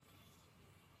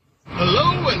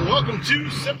Hello and welcome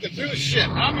to Sifting Through the Shit.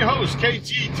 I'm your host,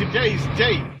 KT. Today's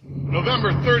date,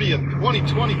 November 30th,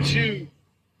 2022.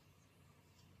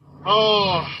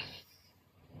 Oh,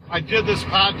 I did this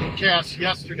podcast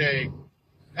yesterday,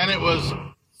 and it was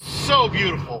so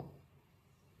beautiful.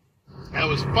 I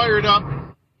was fired up,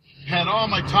 had all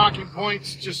my talking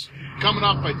points just coming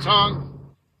off my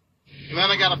tongue, and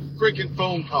then I got a freaking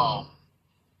phone call.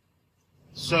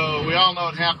 So we all know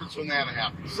what happens when that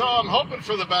happens. So I'm hoping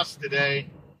for the best today.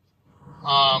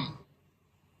 I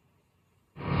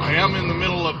am in the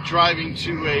middle of driving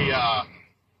to a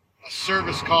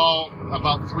service call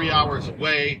about 3 hours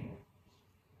away.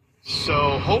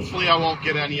 So hopefully I won't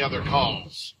get any other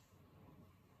calls.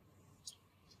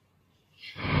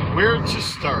 Where to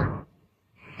start?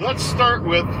 Let's start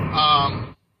with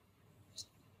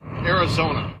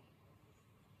Arizona.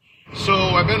 So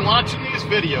I've been watching these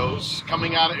videos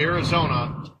coming out of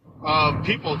Arizona of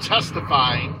people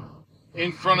testifying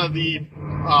in front of the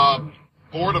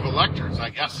board of electors,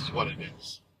 I guess is what it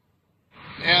is,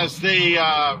 as they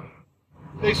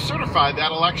certified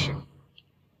that election.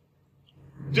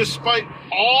 Despite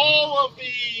all of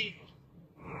the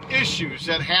issues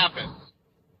that happened,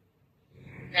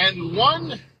 and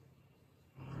one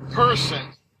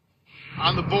person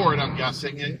on the board, I'm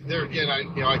guessing, and there again,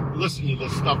 I listen to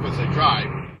this stuff as I drive,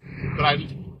 but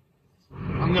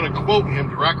I'm going to quote him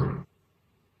directly.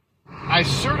 I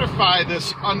certify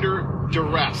this under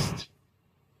duress.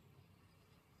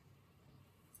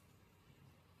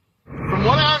 From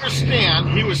what I understand,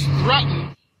 he was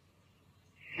threatened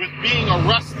with being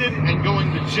arrested and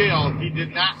going to jail if he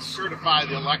did not certify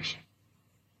the election.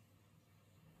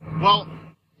 Well,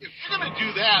 if you're going to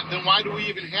do that, then why do we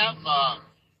even have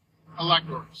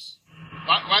electors?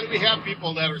 Why do we have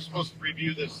people that are supposed to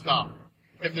review this stuff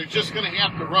if they're just going to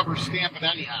have to rubber stamp it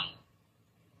anyhow?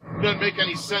 It doesn't make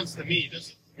any sense to me.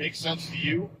 Does it make sense to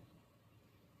you?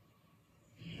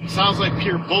 It sounds like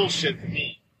pure bullshit to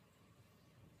me.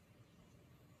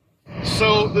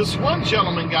 So this one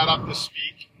gentleman got up to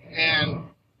speak, and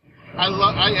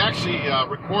I actually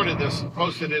recorded this and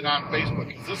posted it on Facebook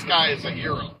because this guy is a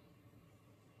hero.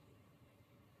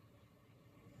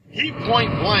 He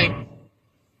point blank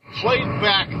played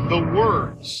back the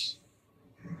words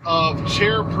of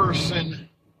Chairperson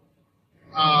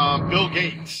Bill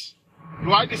Gates,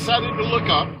 who I decided to look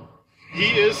up.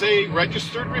 He is a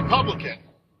registered Republican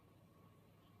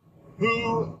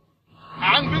who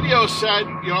on video said,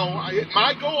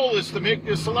 my goal is to make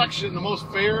this election the most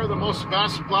fair, the most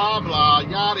best, blah, blah,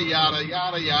 yada, yada,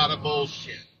 yada, yada,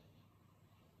 bullshit.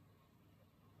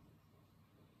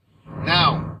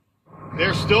 Now,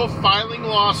 they're still filing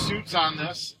lawsuits on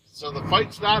this, so the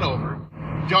fight's not over.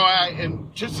 Do I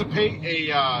anticipate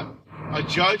a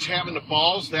judge having the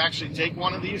balls to actually take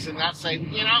one of these and not say,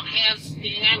 you don't have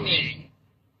standing?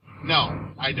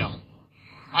 No, I don't.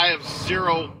 I have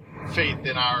zero faith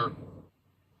in our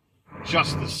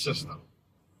justice system.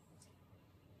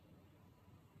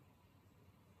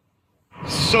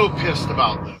 So pissed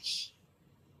about this.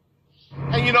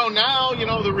 And now,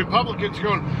 the Republicans are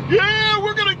going, yeah,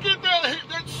 we're going to get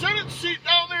that Senate seat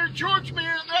down there, George,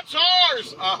 man, that's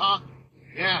ours. Uh-huh.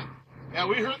 Yeah,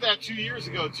 we heard that 2 years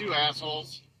ago, too,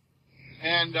 assholes.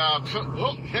 And,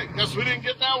 well, guess we didn't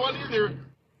get that one either.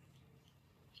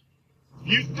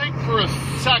 You think for a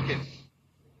second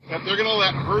that they're going to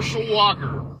let Herschel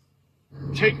Walker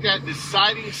take that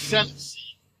deciding Senate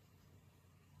seat,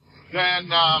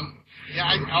 then,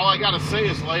 all I got to say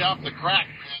is lay off the crack,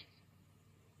 man.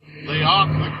 Lay off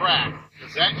the crack,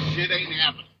 because that shit ain't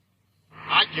happening.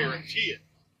 I guarantee it.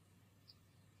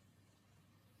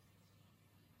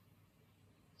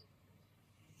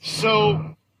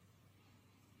 So,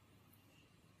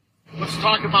 let's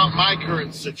talk about my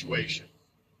current situation.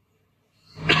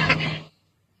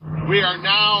 We are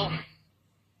now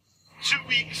 2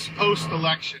 weeks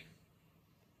post-election.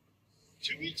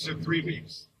 2 weeks or 3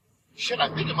 weeks? Shit, I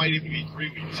think it might even be 3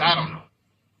 weeks. I don't know.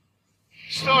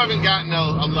 Still haven't gotten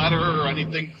a letter or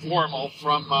anything formal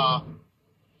from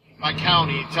my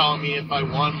county telling me if I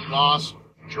won, lost,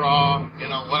 draw,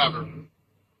 whatever.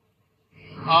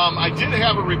 I did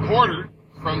have a reporter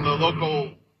from the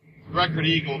local Record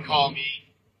Eagle call me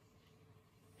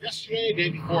yesterday, day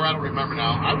before, I don't remember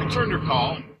now. I returned her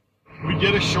call. We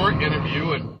did a short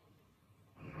interview, and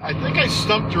I think I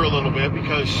stumped her a little bit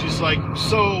because she's like,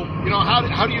 so,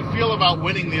 how do you feel about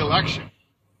winning the election?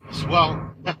 I said, well,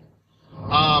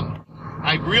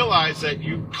 I realize that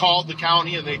you called the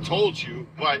county and they told you,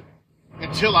 but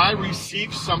until I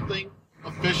receive something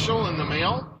official in the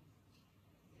mail,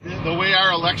 the way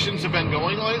our elections have been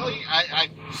going lately,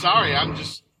 I'm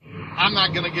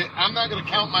not gonna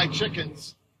count my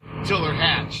chickens until they're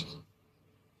hatched.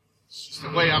 It's just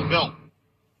the way I'm built.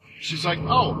 She's like,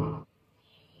 oh,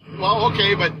 well,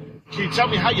 okay, but can you tell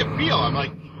me how you feel? I'm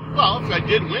like, well, if I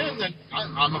did win, then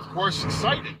I'm of course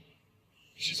excited.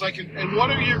 She's like, and what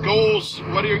are your goals?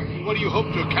 What do you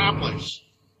hope to accomplish?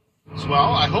 So,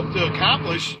 well, I hope to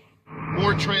accomplish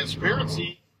more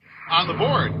transparency on the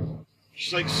board.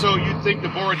 She's like, so you think the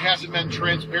board hasn't been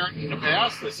transparent in the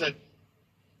past? I said,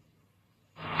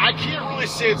 I can't really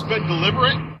say it's been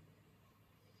deliberate.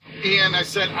 And I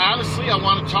said, honestly, I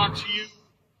want to talk to you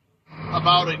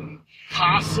about a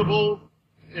possible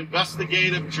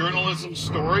investigative journalism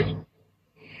story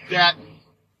that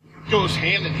goes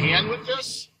hand in hand with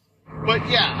this. But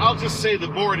yeah, I'll just say the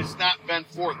board has not been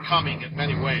forthcoming in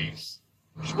many ways.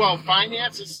 Well,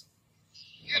 finances,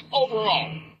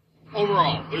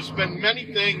 overall, there's been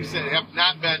many things that have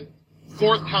not been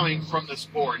forthcoming from this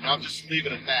board, and I'll just leave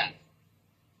it at that.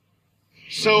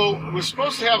 So we're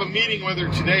supposed to have a meeting with her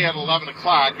today at 11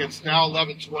 o'clock. It's now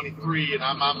 11:23, and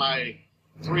I'm on my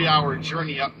 3-hour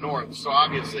journey up north, so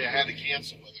obviously I had to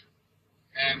cancel with her,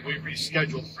 and we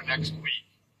rescheduled for next week.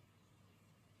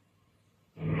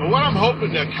 But what I'm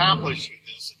hoping to accomplish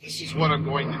with this is what I'm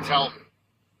going to tell her.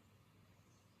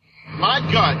 My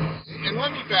gut, and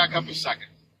let me back up a second,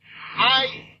 I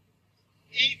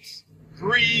eat,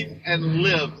 breathe, and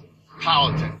live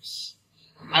politics.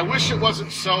 I wish it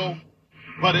wasn't so,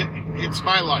 but it's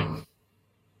my life.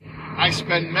 I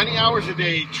spend many hours a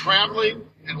day traveling,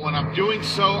 and when I'm doing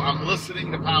so, I'm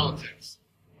listening to politics.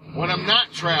 When I'm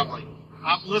not traveling,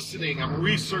 I'm listening, I'm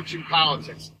researching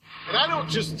politics. And I don't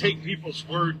just take people's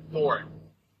word for it.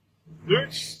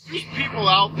 There's people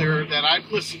out there that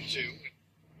I've listened to.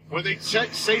 When they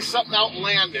say something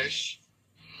outlandish,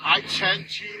 I tend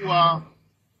to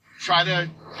try to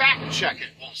fact check it,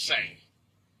 we'll say.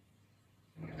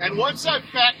 And once I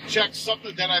fact checked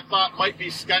something that I thought might be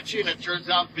sketchy and it turns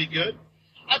out to be good,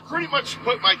 I pretty much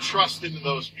put my trust into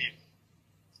those people.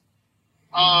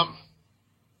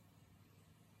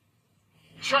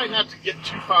 Try not to get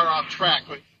too far off track,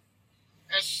 but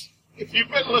if you've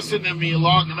been listening to me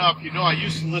long enough, you know I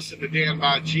used to listen to Dan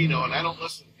Bongino, and I don't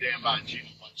listen to Dan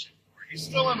Bongino much anymore. He's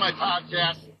still in my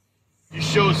podcast. He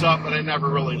shows up, but I never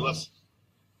really listen.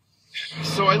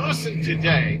 So I listened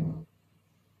today,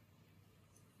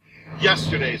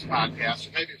 yesterday's podcast,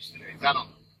 or maybe it was today's, I don't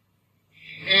know,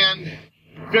 and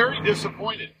very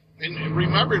disappointed, and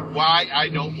remembered why I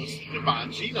don't listen to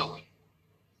Bongino.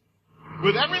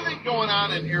 With everything going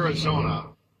on in Arizona,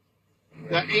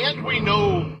 the And We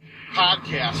Know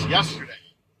podcast yesterday,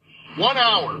 1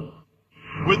 hour,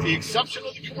 with the exception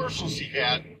of the commercials he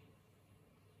had,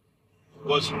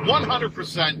 was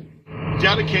 100%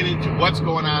 dedicated to what's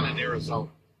going on in Arizona.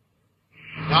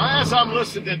 Now, as I'm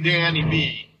listening to Danny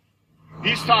B,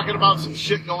 he's talking about some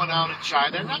shit going on in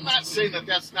China, and I'm not saying that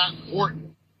that's not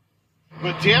important.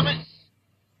 But damn it,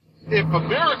 if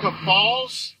America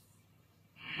falls,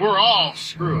 we're all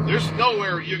screwed. There's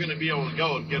nowhere you're going to be able to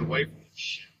go and get away from this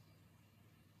shit.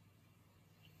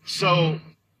 So,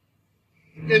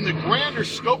 in the grander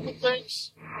scope of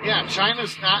things, yeah,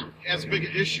 China's not as big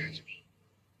an issue to me.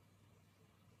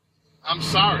 I'm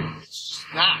sorry, it's just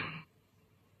not.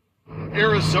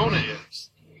 Arizona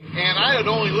is. And I had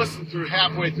only listened through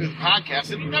halfway through the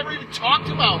podcast, and he never even talked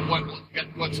about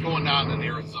what's going on in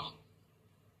Arizona.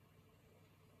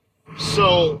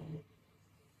 So,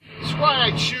 that's why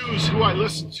I choose who I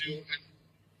listen to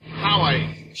and how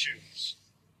I choose.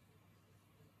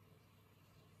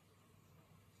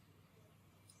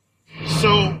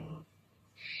 So,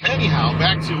 anyhow,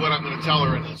 back to what I'm going to tell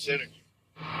her in this interview.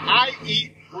 I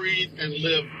eat, breathe, and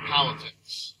live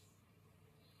politics.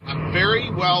 I'm very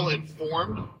well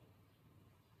informed.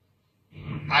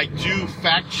 I do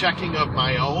fact-checking of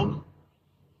my own.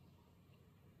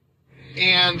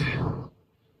 And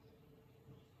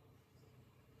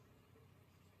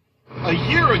a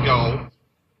year ago,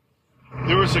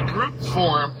 there was a group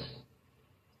formed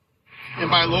in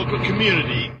my local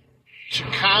community to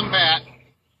combat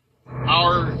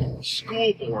our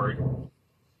school board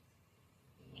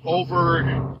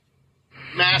over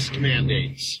mask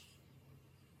mandates.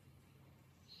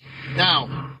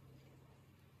 Now,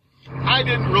 I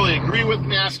didn't really agree with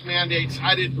mask mandates.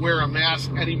 I didn't wear a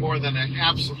mask any more than I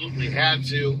absolutely had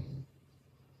to.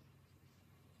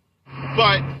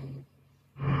 But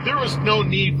there was no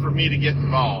need for me to get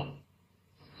involved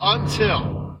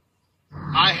until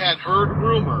I had heard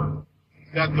rumor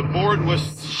that the board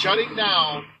was shutting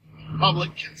down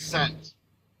public consent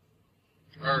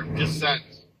or dissent.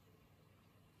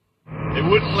 They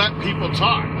wouldn't let people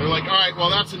talk. They're like, all right, well,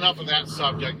 that's enough of that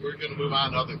subject. We're going to move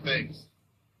on to other things.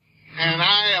 And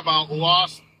I about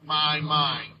lost my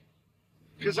mind.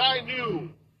 Because I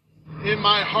knew in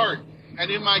my heart and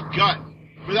in my gut,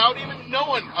 without even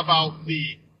knowing about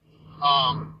the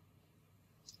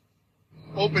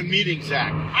Open Meetings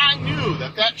Act, I knew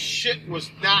that that shit was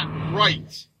not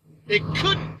right. It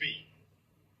couldn't be.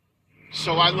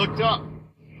 So I looked up.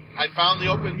 I found the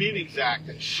Open Meetings Act,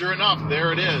 and sure enough,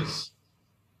 there it is.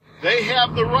 They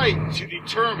have the right to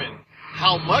determine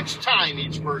how much time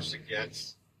each person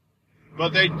gets, but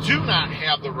they do not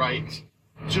have the right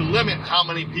to limit how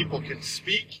many people can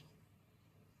speak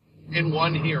in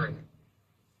one hearing.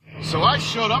 So I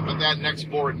showed up at that next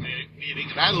board meeting,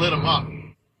 and I lit them up.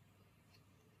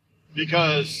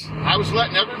 Because I was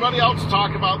letting everybody else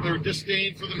talk about their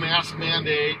disdain for the mask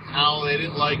mandate, how they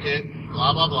didn't like it,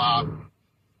 blah, blah, blah.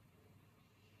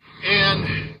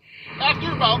 And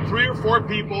after about 3 or 4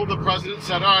 people, the president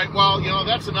said, all right, well,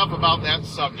 that's enough about that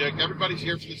subject. Everybody's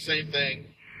here for the same thing.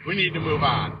 We need to move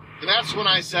on. And that's when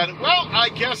I said, well, I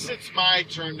guess it's my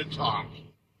turn to talk.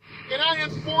 And I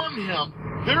informed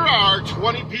him, there are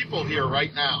 20 people here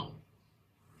right now.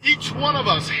 Each one of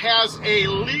us has a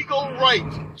legal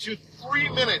right to 3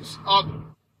 minutes of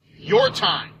your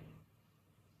time.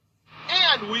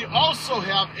 And we also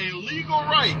have a legal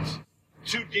right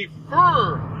to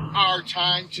defer our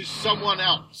time to someone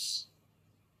else.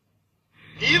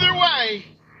 Either way,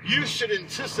 you should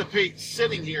anticipate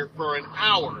sitting here for an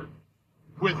hour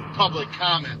with public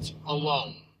comments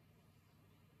alone.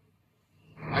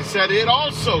 I said it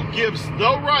also gives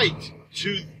the right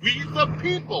to we the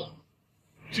people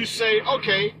to say,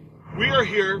 okay, we are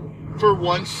here for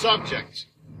one subject.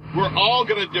 We're all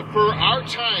going to defer our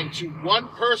time to one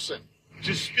person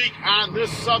to speak on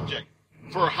this subject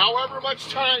for however much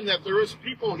time that there is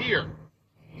people here.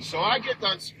 So I get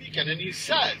done speaking, and he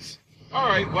says, all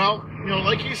right, well,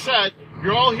 like he said,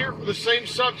 you're all here for the same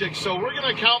subject, so we're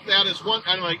going to count that as one.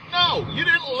 And I'm like, no, you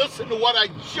didn't listen to what I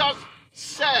just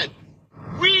said.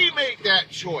 We made that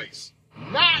choice,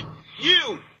 not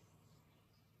you.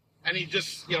 And he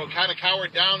just, kind of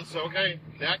cowered down and said, okay,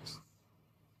 next.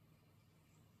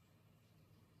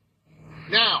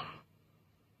 Now,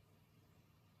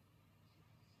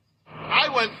 I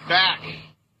went back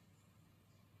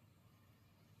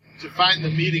to find the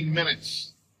meeting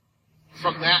minutes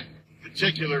from that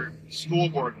particular school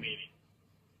board meeting.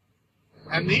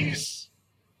 And these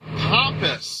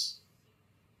pompous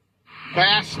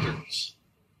bastards,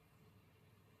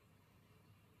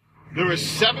 there were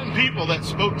 7 people that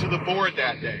spoke to the board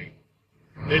that day.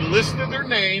 They listed their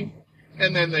name,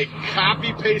 and then they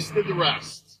copy-pasted the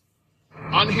rest.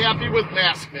 Unhappy with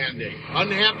mask mandate.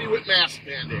 Unhappy with mask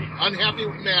mandate. Unhappy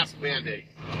with mask mandate.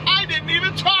 I didn't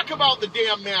even talk about the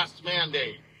damn mask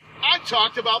mandate. I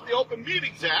talked about the Open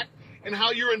Meetings Act and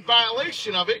how you're in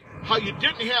violation of it, how you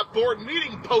didn't have board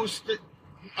meeting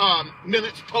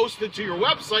minutes posted to your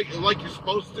website like you're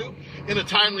supposed to in a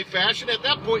timely fashion. At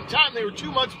that point in time, they were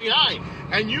 2 months behind.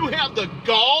 And you have the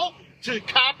gall to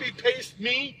copy-paste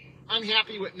me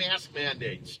unhappy with mask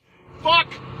mandates.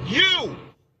 Fuck you!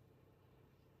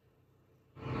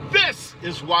 This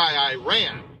is why I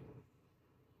ran.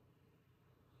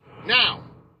 Now,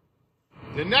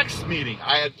 the next meeting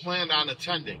I had planned on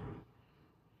attending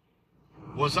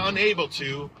was unable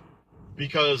to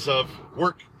because of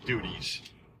work duties.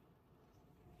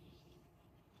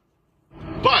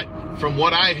 But from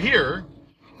what I hear,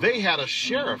 they had a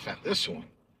sheriff at this one.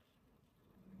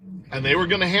 And they were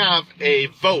going to have a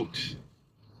vote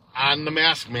on the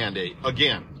mask mandate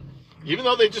again. Even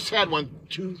though they just had one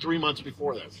 2-3 months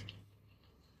before this.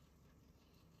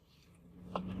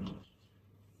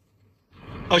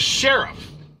 A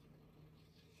sheriff.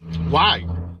 Why?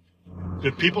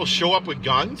 Did people show up with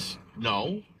guns?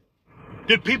 No.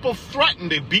 Did people threaten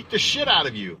to beat the shit out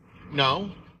of you?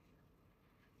 No.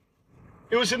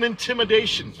 It was an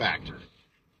intimidation factor.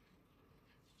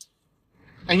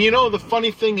 And the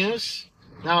funny thing is,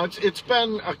 now it's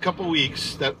been a couple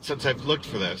weeks since I've looked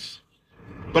for this,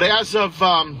 but as of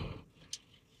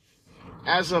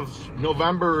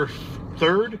November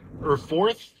 3rd or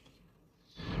 4th,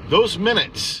 those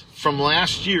minutes from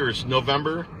last year's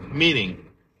November meeting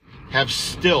have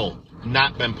still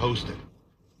not been posted.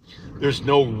 There's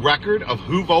no record of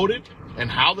who voted and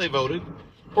how they voted,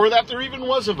 or that there even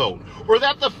was a vote, or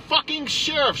that the fucking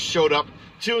sheriff showed up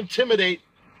to intimidate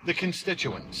the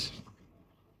constituents.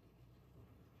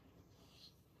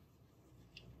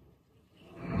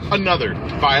 Another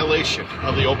violation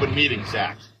of the Open Meetings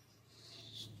Act.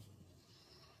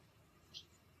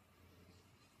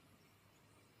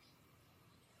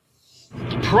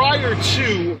 Prior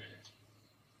to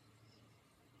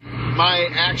my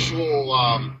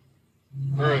actual,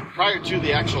 prior to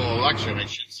the actual election, I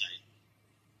should say,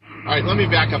 right, let me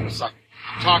back up a second.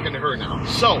 I'm talking to her now.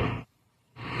 So,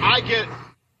 I get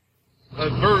a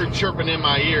bird chirping in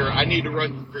my ear. I need to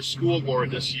run for school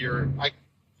board this year.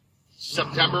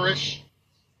 September-ish?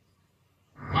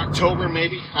 October,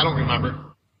 maybe? I don't remember.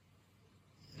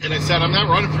 And I said, I'm not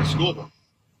running for school board.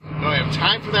 I don't have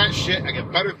time for that shit. I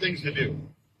got better things to do.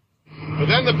 But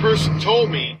then the person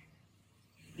told me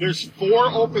there's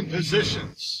 4 open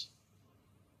positions,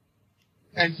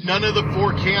 and none of the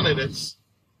 4 candidates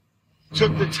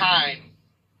took the time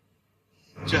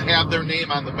to have their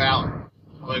name on the ballot.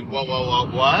 I'm like, whoa,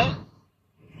 what?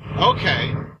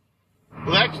 Okay.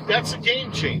 Well, that's a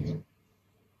game changer.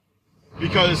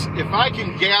 Because if I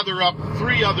can gather up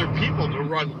 3 other people to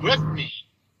run with me,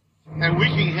 and we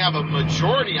can have a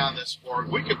majority on this board,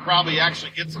 we could probably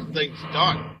actually get some things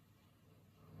done.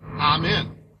 I'm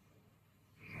in.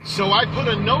 So I put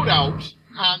a note out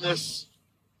on this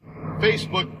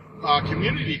Facebook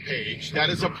community page that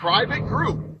is a private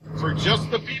group for just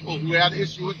the people who had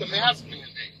issue with the mask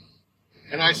mandate.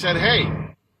 And I said, hey,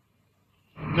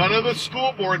 none of the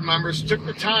school board members took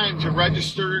the time to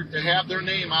register to have their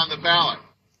name on the ballot,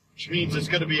 which means it's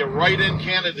going to be a write-in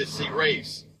candidacy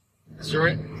race. Is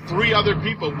there 3 other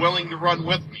people willing to run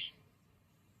with me?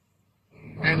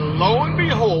 And lo and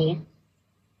behold,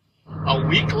 a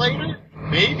week later,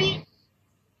 maybe,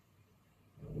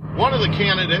 one of the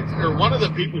candidates, or one of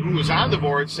the people who was on the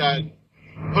board said,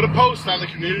 put a post on the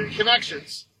community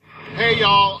connections. Hey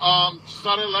y'all, just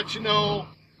thought I'd let you know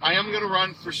I am going to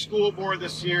run for school board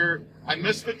this year. I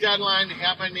missed the deadline to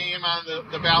have my name on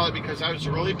the ballot because I was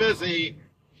really busy,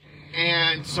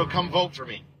 and so come vote for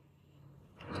me.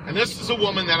 And this is a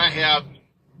woman that I have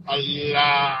a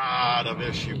lot of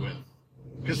issue with.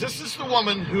 Because this is the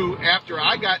woman who, after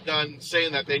I got done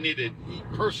saying that they needed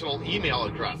personal email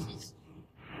addresses,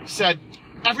 said,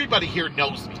 everybody here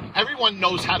knows me. Everyone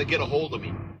knows how to get a hold of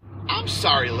me. I'm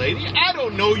sorry, lady. I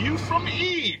don't know you from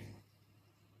Eve.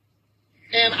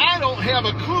 And I don't have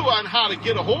a clue on how to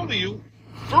get a hold of you.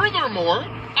 Furthermore,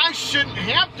 I shouldn't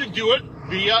have to do it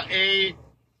via a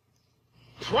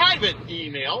private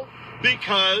email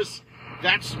because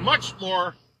that's much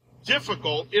more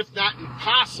difficult, if not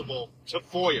impossible, to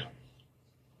FOIA.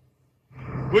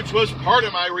 Which was part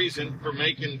of my reason for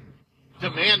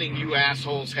demanding you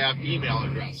assholes have email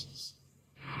addresses.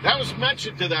 That was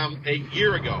mentioned to them a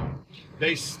year ago.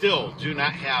 They still do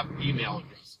not have email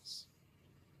addresses.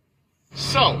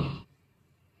 So,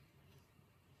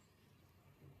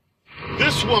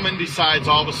 this woman decides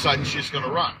all of a sudden she's going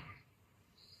to run.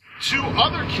 2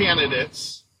 other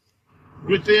candidates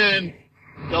within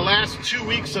the last 2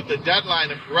 weeks of the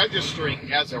deadline of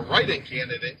registering as a write-in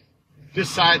candidate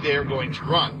decide they are going to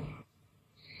run.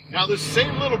 Now, the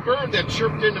same little bird that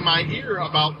chirped into my ear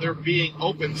about there being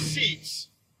open seats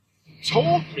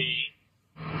told me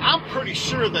I'm pretty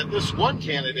sure that this one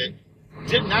candidate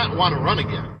did not want to run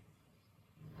again.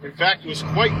 In fact, was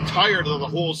quite tired of the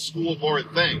whole school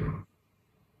board thing.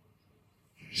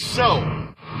 So,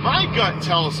 my gut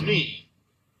tells me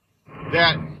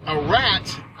that a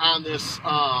rat on this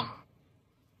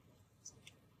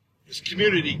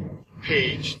community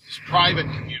page, this private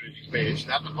community page,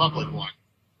 not the public one,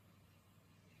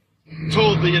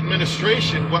 told the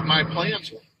administration what my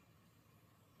plans were.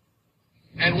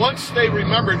 And once they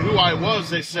remembered who I was,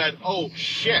 they said, oh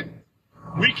shit,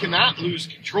 we cannot lose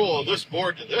control of this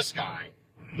board to this guy.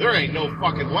 There ain't no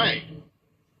fucking way.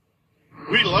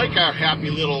 We like our happy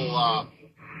little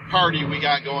party we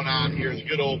got going on here, the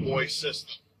good old boy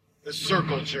system, the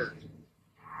circle jerk.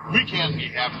 We can't be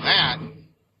having that.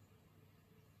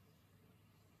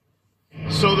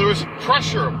 So there was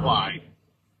pressure applied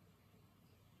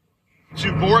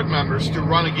to board members to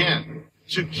run again,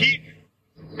 to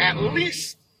at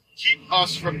least keep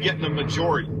us from getting a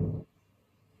majority.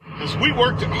 Because we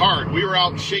worked it hard. We were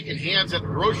out shaking hands at the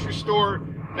grocery store,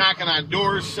 knocking on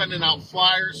doors, sending out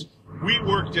flyers. We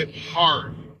worked it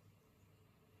hard.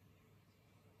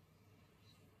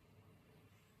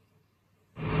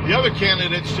 The other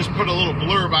candidates just put a little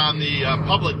blurb on the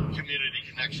public community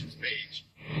connections page.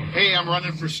 Hey, I'm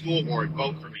running for school board.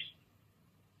 Vote for me.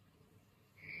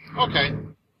 Okay.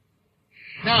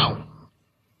 Now,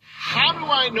 how do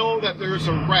I know that there's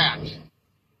a rat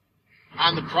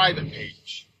on the private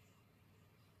page?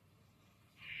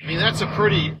 I mean, that's a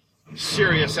pretty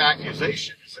serious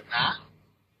accusation, is it not?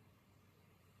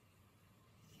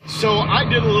 So I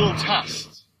did a little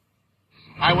test.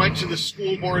 I went to the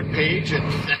school board page and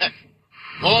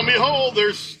lo and behold,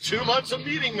 there's 2 months of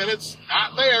meeting minutes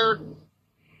not there.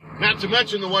 Not to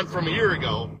mention the one from a year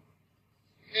ago.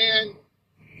 And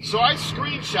so I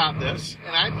screenshot this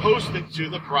and I posted to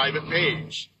the private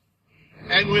page.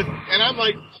 And I'm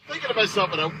like thinking to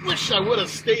myself, and I wish I would have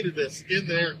stated this in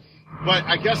there, but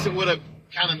I guess it would have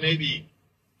kind of maybe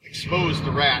exposed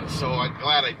the rat, so I'm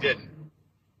glad I didn't.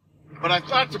 But I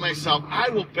thought to myself, I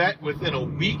will bet within a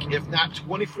week, if not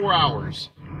 24 hours,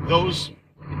 those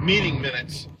meeting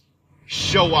minutes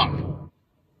show up.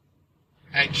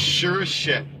 And sure as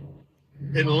shit,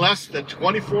 in less than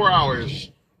 24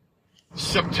 hours,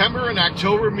 September and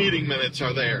October meeting minutes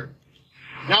are there.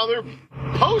 Now they're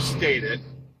post-dated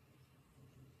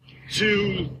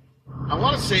to, I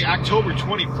want to say October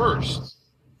 21st.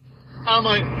 I'm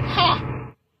like, huh.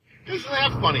 Isn't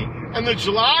that funny? And the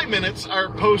July minutes are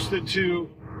posted to,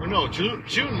 or no,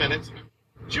 June minutes,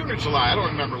 June or July, I don't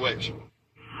remember which,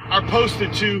 are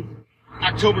posted to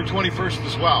October 21st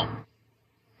as well.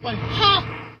 Like, huh?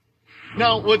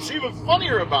 Now, what's even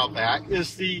funnier about that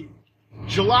is the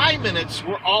July minutes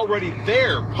were already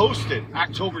there, posted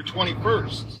October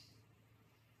 21st.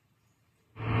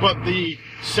 But the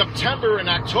September and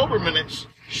October minutes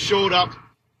showed up,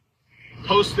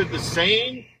 posted the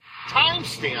same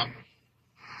timestamp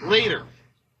later.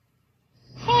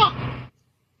 Huh.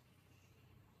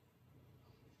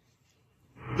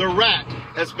 The rat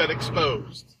has been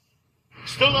exposed.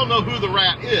 Still don't know who the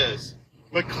rat is,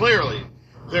 but clearly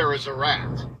there is a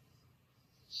rat.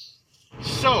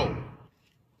 So,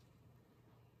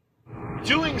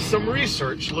 doing some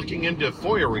research looking into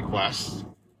FOIA requests,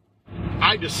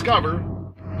 I discover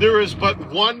there is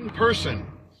but one person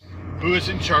who is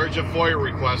in charge of FOIA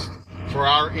requests for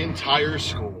our entire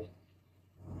school.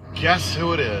 Guess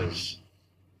who it is?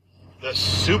 The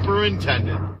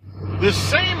superintendent. The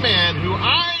same man who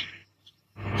I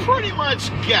pretty much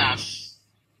guess,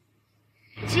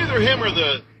 it's either him or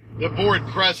the board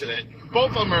president.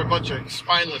 Both of them are a bunch of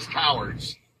spineless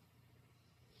cowards.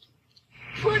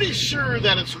 Pretty sure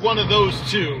that it's one of those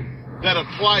two that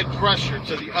applied pressure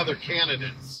to the other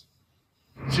candidates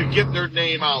to get their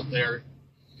name out there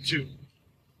to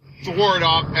thwart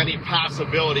off any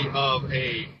possibility of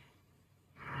a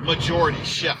majority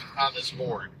shift on this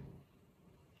board.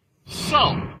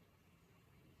 So,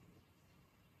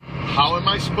 how am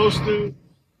I supposed to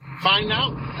find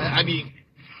out? I mean,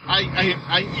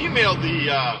 I emailed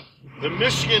the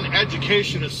Michigan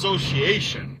Education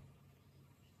Association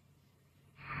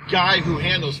guy who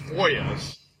handles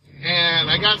FOIAs, and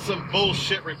I got some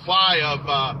bullshit reply of,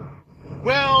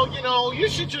 well, you know, you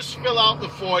should just fill out the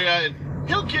FOIA and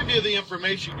he'll give you the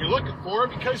information you're looking for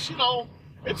because, you know,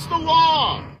 it's the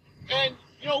law. And,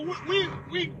 you know,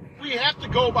 we have to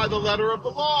go by the letter of the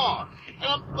law. And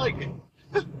I'm like,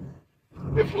 if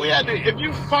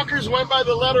you fuckers went by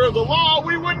the letter of the law,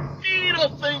 we wouldn't need a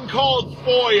thing called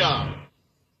FOIA.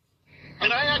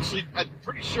 And I'm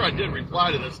pretty sure I did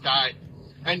reply to this guy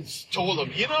and told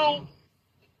him, you know,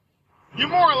 you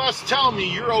more or less tell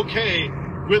me you're okay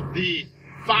with the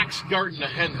fox guarding the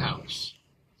hen house.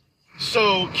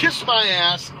 So kiss my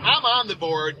ass. I'm on the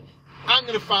board. I'm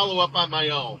going to follow up on my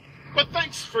own. But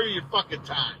thanks for your fucking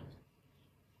time.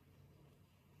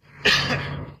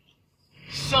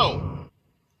 So,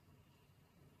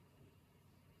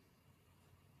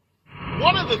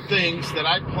 one of the things that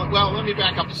well, let me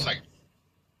back up a second.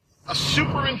 A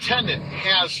superintendent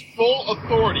has full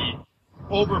authority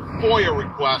over FOIA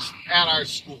requests at our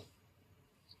school.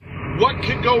 What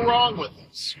could go wrong with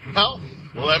this? Well,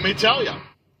 let me tell you.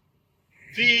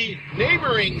 The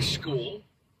neighboring school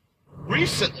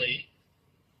recently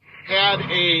had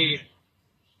a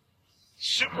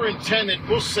superintendent,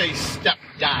 we'll say, step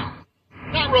down.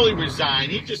 Not really resign,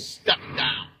 he just stepped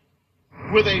down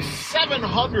with a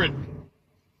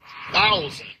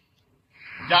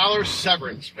 $700,000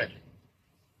 severance pay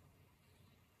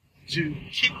to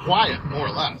keep quiet, more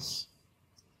or less.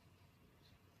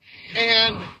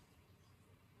 And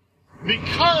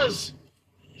because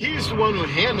he's the one who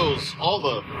handles all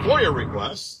the FOIA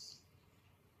requests,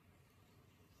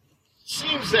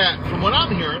 seems that, from what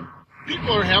I'm hearing,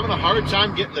 people are having a hard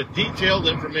time getting the detailed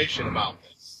information about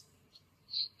this.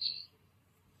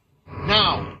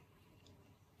 Now,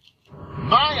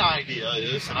 my idea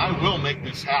is, and I will make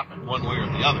this happen one way or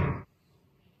the other,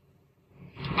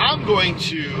 I'm going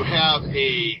to have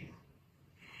a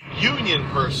union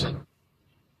person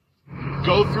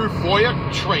go through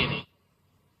FOIA training,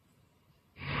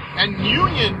 and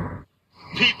union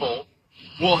people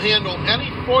will handle any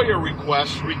FOIA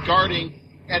requests regarding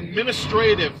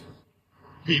administrative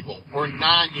people or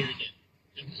non-union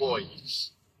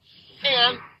employees.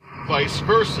 And vice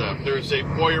versa. If there's a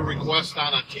FOIA request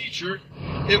on a teacher,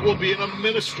 it will be an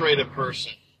administrative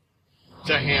person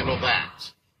to handle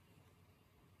that.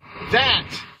 That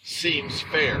seems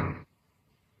fair.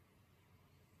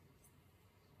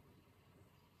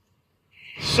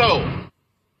 So,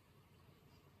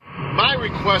 my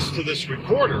request to this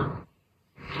reporter,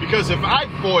 because if I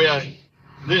FOIA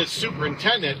the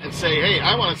superintendent and say, hey,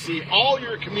 I want to see all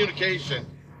your communication,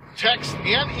 text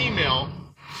and email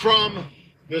from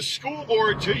the school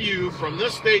board to you from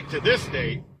this date to this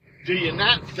date, do you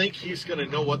not think he's going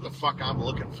to know what the fuck I'm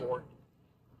looking for?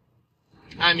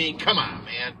 I mean, come on,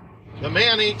 man. The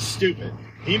man ain't stupid.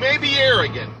 He may be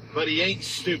arrogant, but he ain't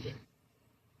stupid.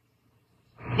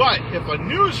 But if a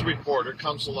news reporter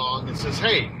comes along and says,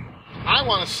 hey, I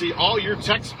want to see all your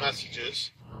text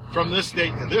messages from this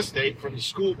date to this date from the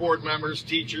school board members,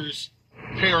 teachers,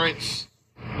 parents,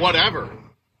 whatever.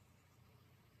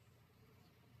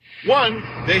 One,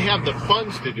 they have the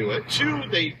funds to do it. Two,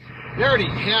 they already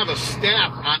have a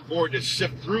staff on board to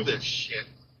sift through this shit.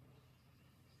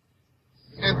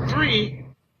 And three,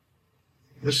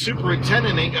 the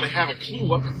superintendent ain't going to have a clue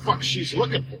what the fuck she's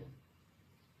looking for.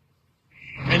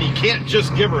 And he can't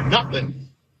just give her nothing.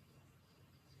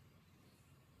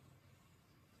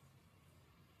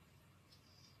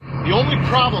 The only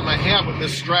problem I have with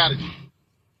this strategy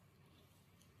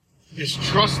is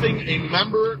trusting a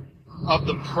member of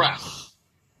the press,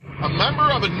 a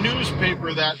member of a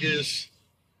newspaper that is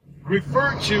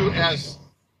referred to as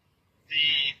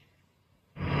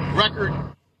the Record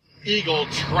Eagle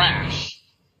trash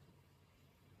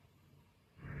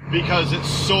because it's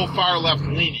so far left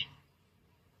leaning.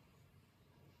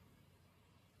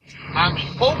 I'm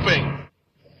hoping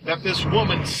that this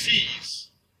woman sees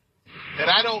that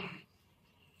I don't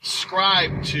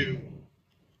ascribe to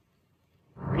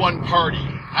one party.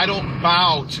 I don't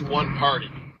bow to one party.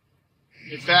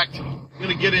 In fact, I'm going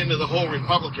to get into the whole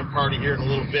Republican Party here in a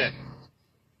little bit.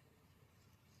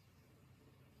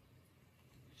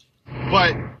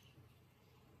 But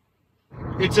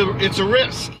it's a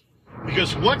risk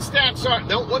because once that's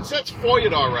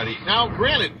FOIA'd already. Now,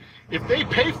 granted, if they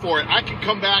pay for it, I can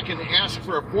come back and ask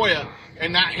for a FOIA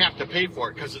and not have to pay for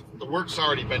it because the work's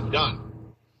already been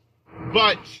done.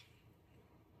 But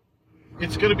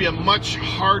it's going to be a much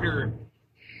harder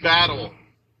battle,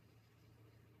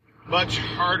 much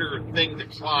harder thing to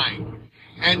climb.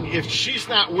 And if she's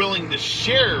not willing to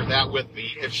share that with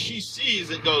me, if she sees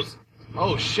and goes,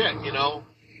 oh shit, you know,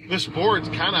 this board's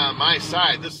kind of on my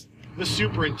side, this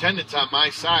superintendent's on my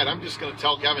side, I'm just going to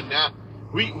tell Kevin now,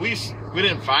 we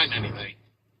didn't find anything.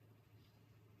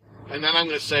 And then I'm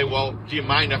going to say, well, do you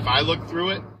mind if I look through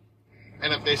it?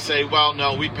 And if they say, well,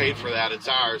 no, we paid for that, it's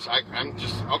ours, I'm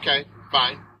just, okay,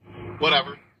 fine,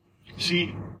 whatever.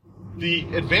 See, the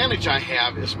advantage I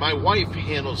have is my wife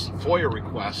handles FOIA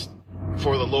requests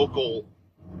for the local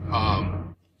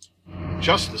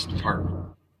Justice Department.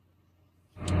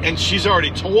 And she's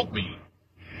already told me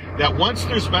that once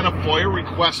there's been a FOIA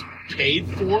request paid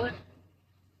for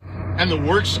and the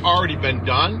work's already been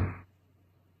done,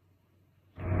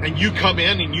 and you come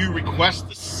in and you request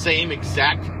the same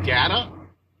exact data,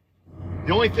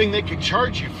 the only thing they can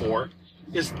charge you for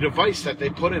is the device that they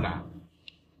put it on.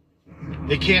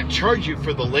 They can't charge you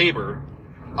for the labor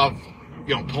of,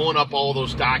 you know, pulling up all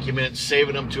those documents,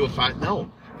 saving them to a file.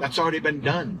 No, that's already been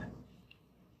done.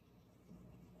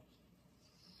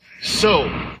 So,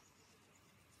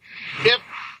 if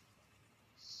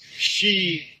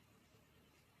she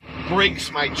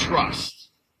breaks my trust,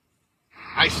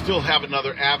 I still have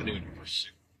another avenue to pursue.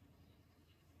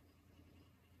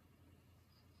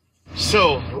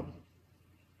 So,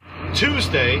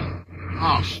 Tuesday,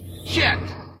 oh shit!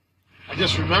 I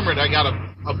just remembered I got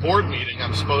a board meeting. A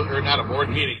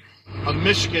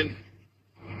Michigan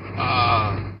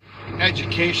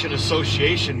Education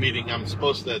Association meeting I'm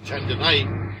supposed to attend tonight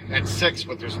at 6,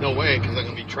 but there's no way because I'm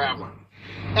going to be traveling.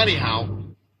 Anyhow,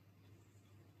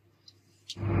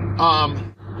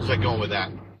 where's I going with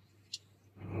that?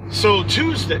 So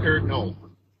today's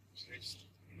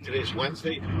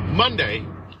Wednesday. Monday,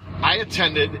 I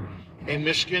attended a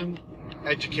Michigan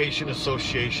Education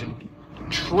Association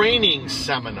training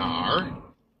seminar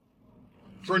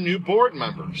for new board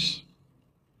members.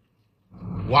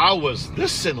 Wow, was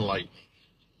this enlightening.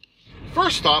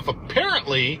 First off,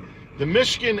 apparently, the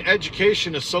Michigan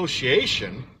Education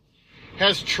Association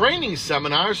has training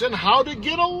seminars on how to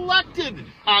get elected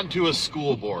onto a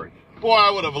school board. Boy,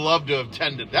 I would have loved to have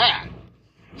attended that.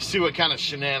 See what kind of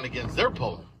shenanigans they're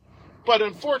pulling. But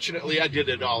unfortunately, I did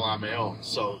it all on my own,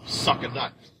 so suck a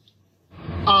nut.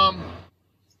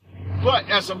 But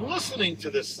as I'm listening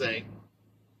to this thing,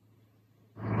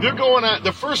 they're going on,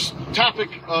 the first topic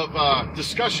of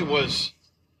discussion was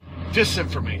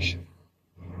disinformation.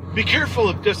 Be careful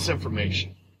of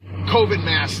disinformation. COVID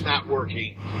masks not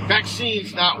working.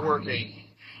 Vaccines not working.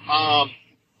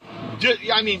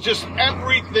 Just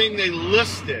everything they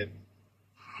listed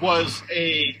was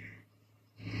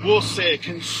we'll say, a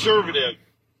conservative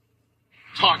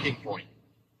talking point.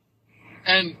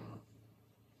 And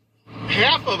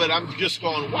half of it, I'm just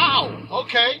going, wow,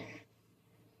 okay.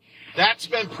 That's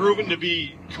been proven to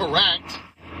be correct.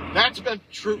 That's been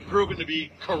proven to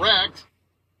be correct.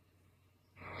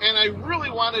 And I really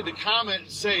wanted to comment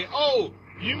and say, oh,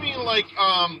 you mean like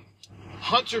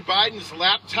Hunter Biden's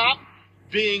laptop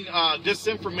being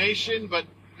disinformation, but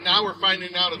now we're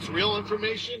finding out it's real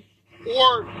information?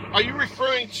 Or are you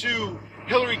referring to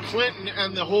Hillary Clinton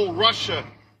and the whole Russia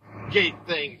gate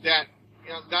thing that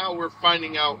now we're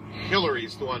finding out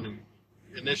Hillary's the one who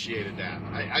initiated that?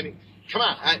 I mean, come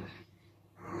on.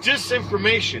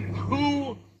 Disinformation.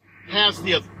 Who has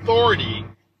the authority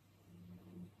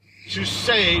to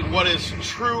say what is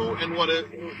true and what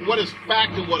is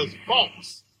fact and what is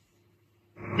false?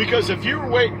 Because if you're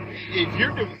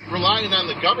relying on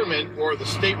the government or the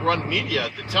state-run media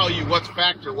to tell you what's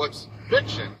fact or what's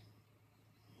fiction,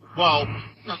 well,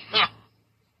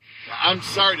 I'm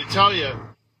sorry to tell you,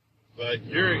 but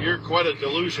you're quite a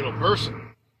delusional person.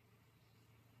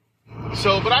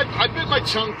 So, but I bit my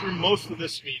tongue through most of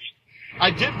this meeting.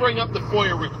 I did bring up the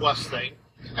FOIA request thing,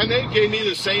 and they gave me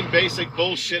the same basic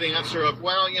bullshit answer of,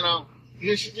 well,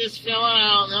 you should just fill it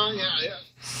out. No, yeah,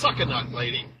 suck a nut,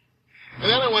 lady. And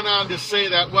then I went on to say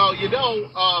that, well,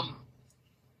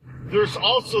 there's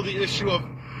also the issue of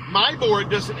my board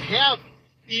doesn't have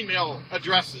email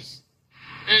addresses.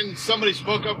 And somebody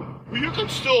spoke up, well, you can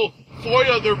still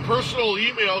FOIA their personal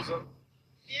emails.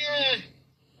 Yeah,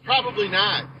 probably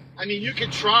not. I mean, you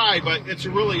can try, but it's a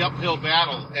really uphill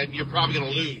battle, and you're probably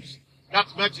going to lose. Not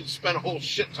to mention spend a whole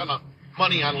shit ton of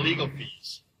money on legal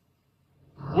fees.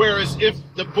 Whereas if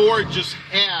the board just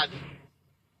had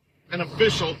an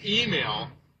official email,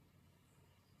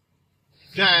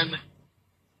 then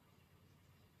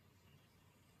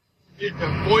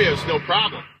FOIA is no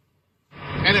problem.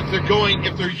 And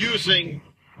if they're using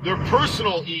their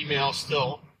personal email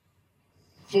still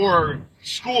for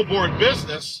school board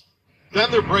business, then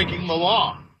they're breaking the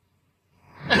law.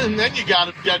 And then you got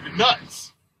it dead to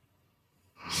nuts.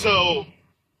 So,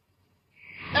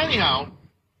 anyhow,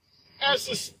 as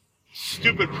this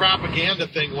stupid propaganda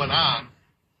thing went on,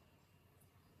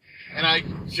 and I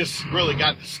just really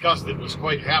got disgusted, was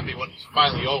quite happy when it was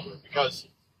finally over, because,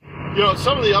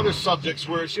 some of the other subjects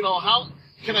were, how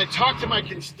can I talk to my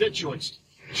constituents?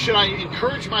 Should I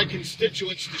encourage my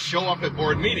constituents to show up at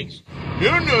board meetings?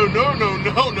 No,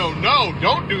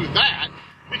 don't do that,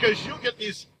 because you'll get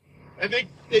these, and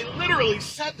they literally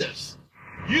said this.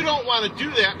 You don't want to do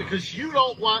that because you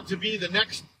don't want to be the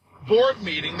next board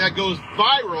meeting that goes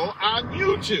viral on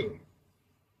YouTube.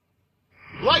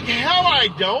 Like hell I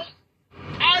don't.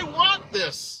 I want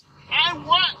this. I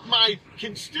want my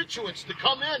constituents to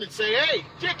come in and say, hey,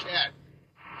 dickhead,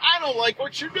 I don't like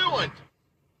what you're doing.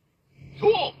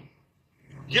 Cool.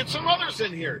 Get some others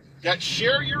in here that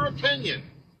share your opinion.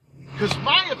 Because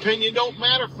my opinion don't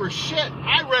matter for shit.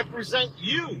 I represent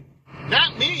you,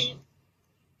 not me.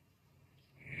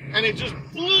 And it just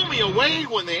blew me away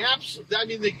when they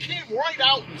came right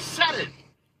out and said it.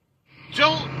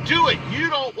 Don't do it. You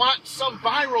don't want some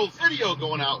viral video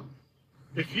going out.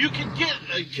 If you can get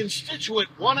a constituent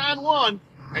one-on-one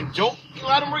and don't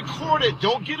let them record it,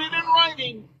 don't get it in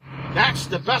writing, that's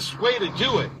the best way to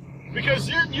do it. Because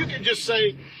then you can just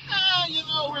say,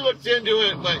 we looked into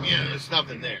it, but, there's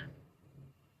nothing there.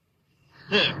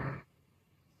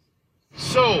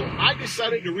 So I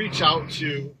decided to reach out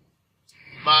to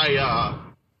my,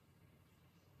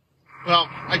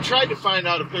 I tried to find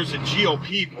out if there's a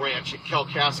GOP branch in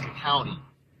Kalkaska County.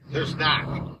 There's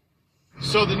not.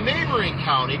 So the neighboring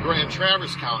county, Grand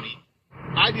Traverse County,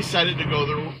 I decided to go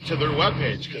to their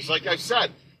webpage because, like I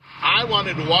said, I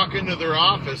wanted to walk into their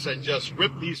office and just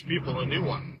rip these people a new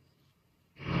one.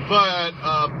 But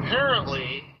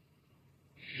apparently,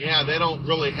 they don't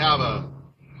really have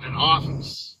an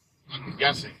office, I'm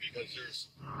guessing, because there's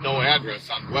no address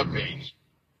on the webpage.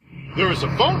 There was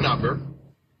a phone number,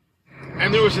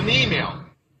 and there was an email.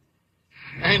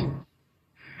 And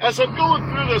as I'm going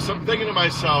through this, I'm thinking to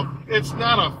myself, it's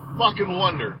not a fucking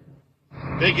wonder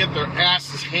they get their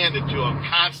asses handed to them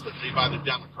constantly by the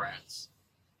Democrats.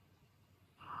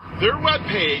 Their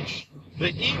webpage, the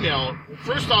email,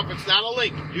 first off, it's not a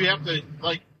link. You have to,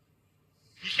 you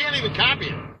can't even copy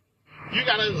it. You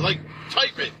gotta,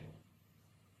 type it.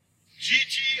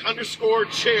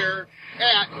 GT_chair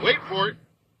at, wait for it,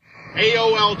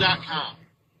 AOL.com.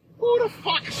 Who the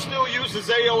fuck still uses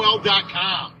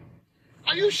AOL.com?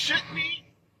 Are you shitting me?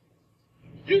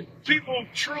 You people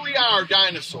truly are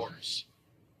dinosaurs.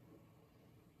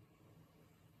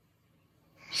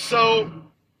 So,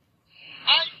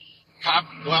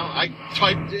 I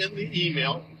typed in the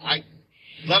email. I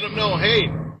let them know, hey,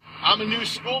 I'm a new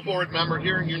school board member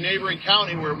here in your neighboring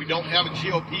county where we don't have a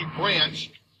GOP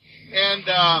branch. And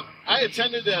I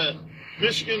attended a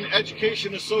Michigan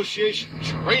Education Association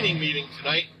training meeting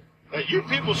tonight that you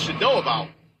people should know about.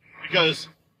 Because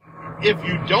if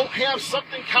you don't have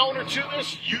something counter to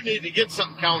this, you need to get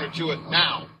something counter to it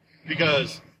now.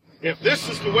 Because if this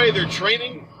is the way they're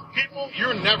training people,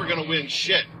 you're never going to win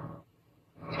shit.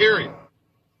 Period.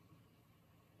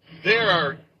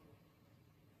 They're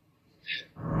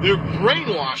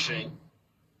brainwashing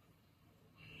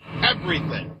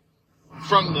everything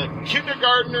from the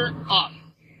kindergartner up.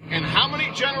 And how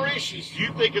many generations do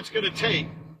you think it's going to take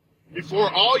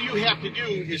before all you have to do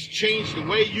is change the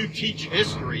way you teach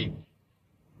history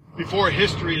before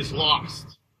history is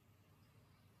lost?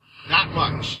 Not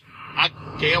much. I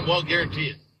damn well guarantee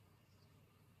it.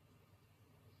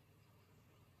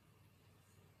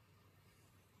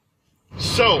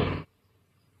 So,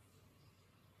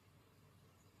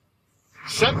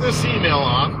 sent this email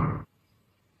off.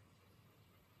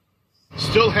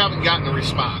 Still haven't gotten a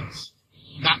response.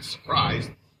 Not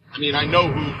surprised. I mean, I know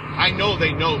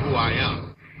they know who I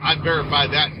am. I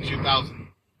verified that in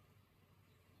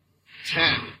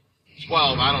 2010,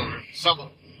 12, I don't know,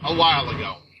 a while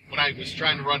ago when I was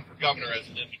trying to run for governor as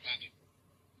an independent.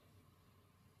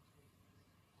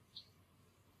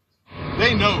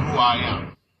 They know who I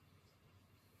am.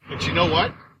 But you know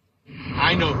what?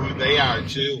 I know who they are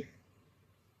too.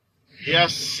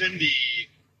 Yes, indeed.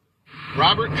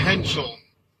 Robert Henschel.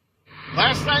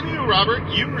 Last I knew, Robert,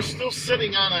 you were still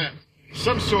sitting on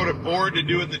some sort of board to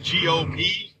do with the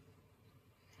GOP.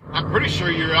 I'm pretty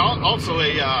sure you're also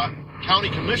a county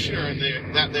commissioner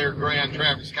in that there Grand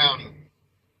Traverse County.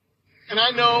 And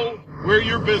I know where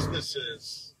your business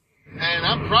is. And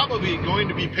I'm probably going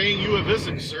to be paying you a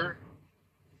visit, sir,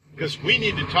 because we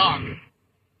need to talk.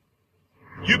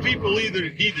 You people either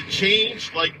need to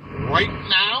change, like, right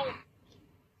now,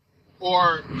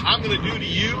 or I'm going to do to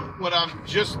you what I'm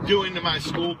just doing to my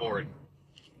school board.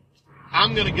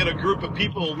 I'm going to get a group of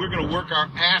people, we're going to work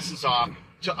our asses off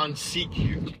to unseat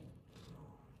you.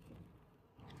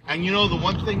 And you know, the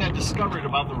one thing I discovered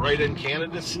about the write-in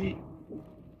candidacy,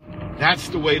 that's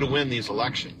the way to win these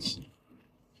elections.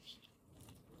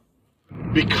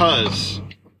 Because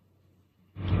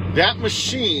that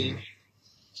machine,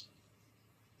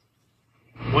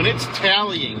 when it's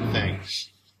tallying things,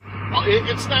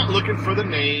 it's not looking for the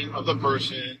name of the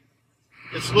person.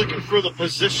 It's looking for the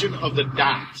position of the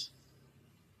dot.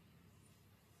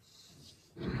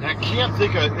 And I can't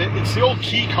think of it. It's the old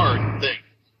key card thing,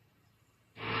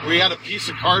 where you had a piece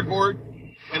of cardboard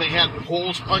and it had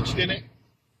holes punched in it.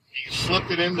 You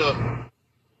slipped it into a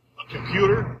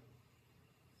computer.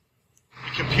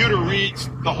 The computer reads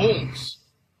the holes.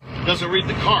 It doesn't read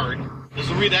the card. It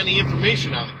doesn't read any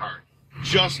information on the card. It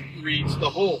just reads the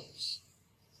holes.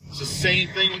 It's the same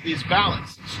thing with these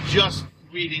ballots. It's just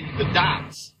reading the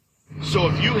dots. So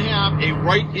if you have a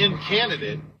write-in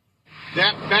candidate,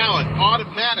 that ballot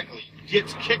automatically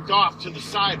gets kicked off to the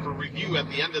side for review at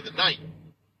the end of the night.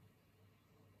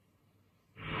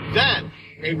 Then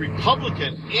a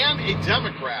Republican and a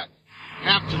Democrat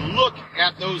have to look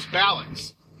at those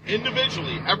ballots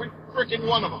individually, every frickin'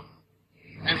 one of them,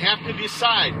 and have to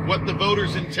decide what the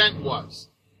voter's intent was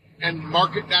and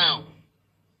mark it down.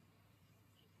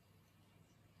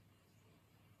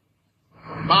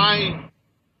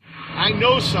 I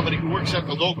know somebody who works at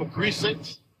the local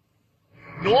precinct.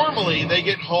 Normally, they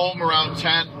get home around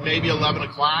 10, maybe 11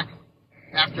 o'clock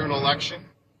after an election.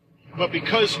 But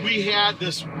because we had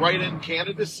this write-in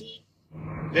candidacy,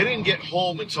 they didn't get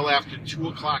home until after 2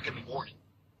 o'clock in the morning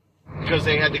because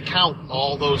they had to count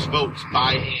all those votes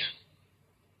by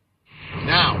hand.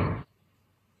 Now,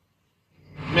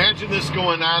 imagine this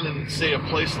going on in, say, a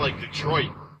place like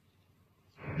Detroit.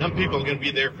 Them people are going to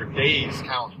be there for days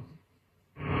counting.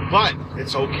 But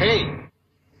it's okay,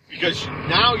 because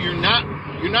now you're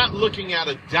not looking at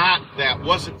a dot that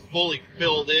wasn't fully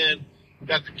filled in,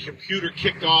 that the computer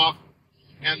kicked off,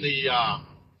 and the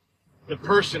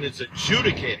person is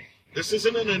adjudicating. This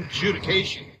isn't an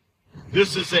adjudication.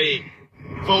 This is a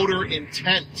voter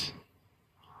intent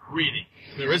reading.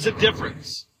 There is a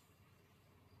difference.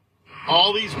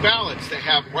 All these ballots that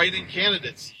have write-in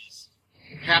candidacies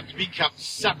have to be kept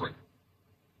separate.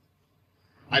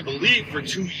 I believe for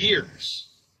 2 years.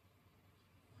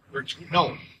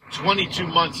 22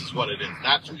 months is what it is,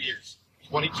 not 2 years.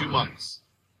 22 months.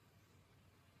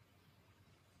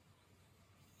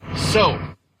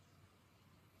 So,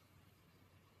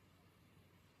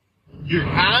 your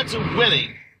odds of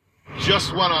winning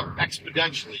just went up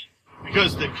exponentially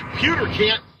because the computer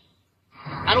can't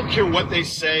I don't care what they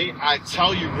say. I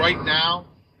tell you right now,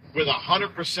 with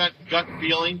 100% gut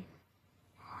feeling,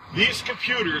 these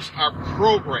computers are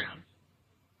programmed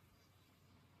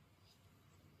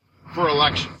for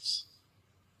elections.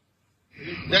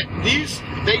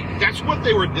 That's what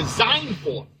they were designed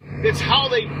for. It's how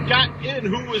they got in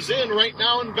who was in right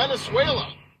now in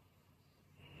Venezuela.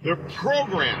 They're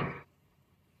programmed.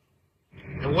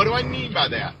 And what do I mean by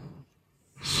that?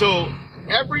 So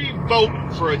every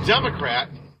vote for a Democrat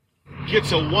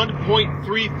gets a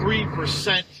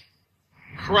 1.33%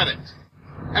 credit.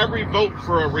 Every vote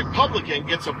for a Republican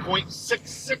gets a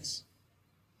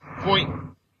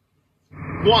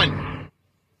 0.66.1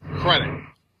 credit.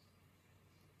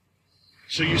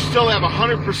 So you still have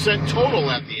 100%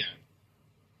 total at the end.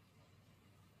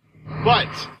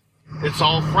 But it's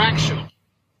all fractional.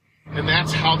 And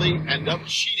that's how they end up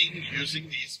cheating using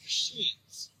these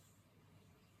machines.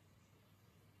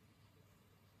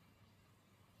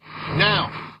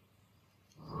 Now,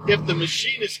 if the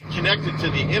machine is connected to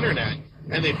the internet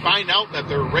and they find out that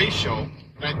their ratio,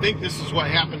 and I think this is what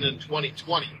happened in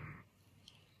 2020,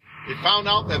 they found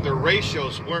out that their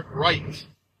ratios weren't right.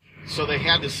 So they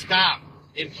had to stop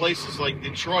in places like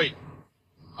Detroit,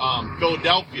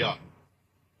 Philadelphia,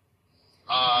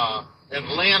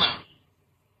 Atlanta,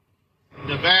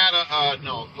 Nevada,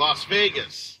 Las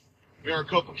Vegas,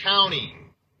 Maricopa County,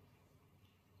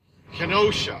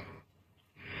 Kenosha.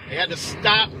 They had to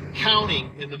stop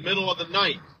counting in the middle of the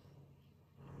night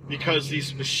because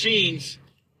these machines,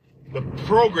 the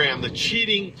program, the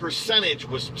cheating percentage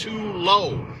was too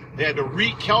low. They had to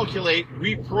recalculate,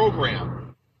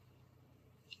 reprogram,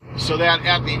 so that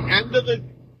at the end of the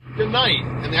night,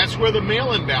 and that's where the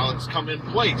mail-in ballots come in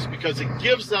place, because it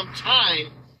gives them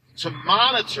time to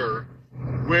monitor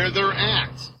where they're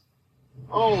at.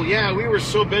 Oh, yeah, we were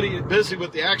so busy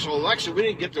with the actual election, we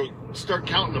didn't get to start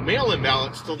counting the mail-in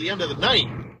ballots till the end of the night.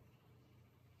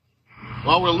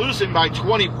 Well, we're losing by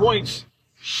 20 points.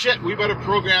 Shit, we better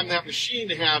program that machine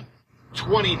to have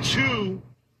 22%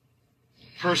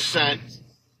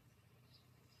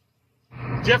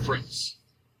 difference.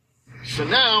 So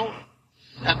now,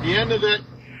 at the end of it,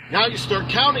 now you start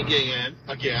counting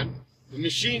again. The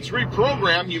machine's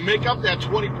reprogrammed. You make up that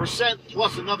 20%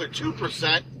 plus another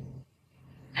 2%.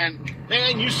 And,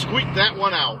 man, you squeak that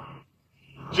one out.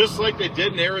 Just like they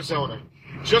did in Arizona.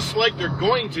 Just like they're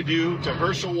going to do to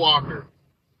Herschel Walker.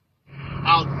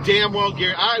 I'll damn well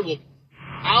guarantee,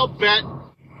 I'll bet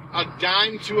a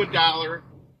dime to a dollar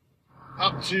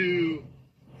up to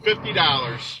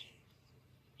 $50.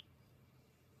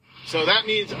 So that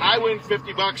means I win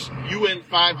 $50, you win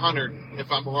 $500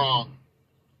 if I'm wrong.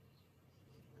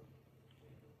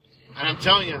 And I'm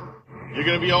telling you, you're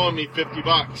going to be owing me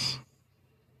 $50.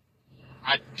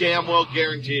 I damn well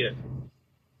guarantee it.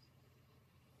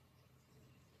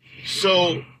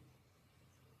 So,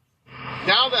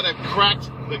 now that I've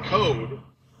cracked the code,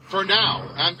 for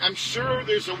now, I'm sure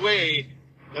there's a way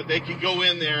that they can go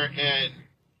in there and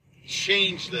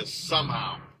change this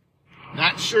somehow.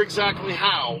 Not sure exactly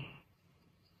how.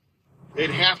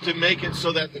 They'd have to make it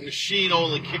so that the machine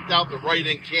only kicked out the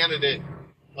write-in candidate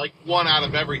like 1 out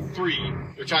of every 3,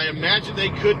 which I imagine they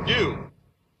could do.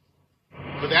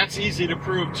 But that's easy to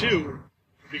prove too,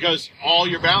 because all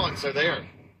your ballots are there.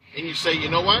 And you say, you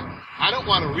know what? I don't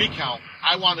want a recount.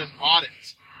 I want an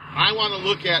audit. I want to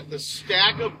look at the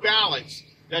stack of ballots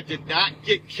that did not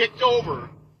get kicked over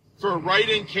for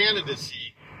write-in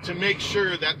candidacy to make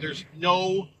sure that there's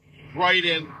no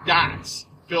write-in dots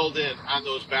filled in on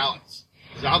those ballots.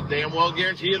 Because I'll damn well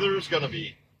guarantee you there's going to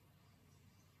be.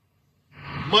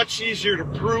 Much easier to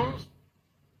prove.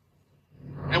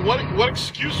 And what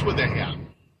excuse would they have?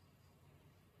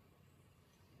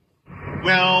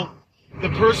 Well, the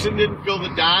person didn't fill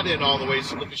the dot in all the way,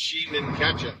 so the machine didn't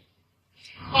catch it.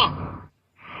 Huh.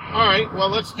 All right, well,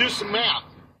 let's do some math.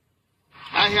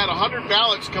 I had 100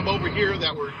 ballots come over here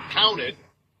that were counted,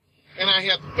 and I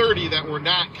had 30 that were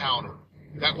not counted,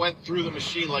 that went through the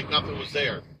machine like nothing was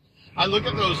there. I look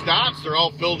at those dots, they're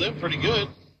all filled in pretty good.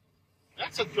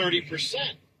 That's a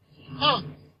 30%. Huh.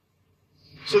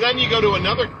 So then you go to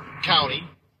another county,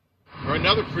 or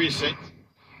another precinct,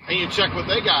 and you check what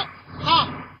they got.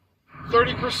 Huh.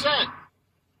 30%.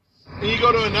 And you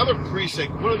go to another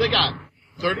precinct. What do they got?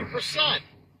 30%.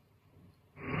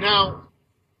 Now,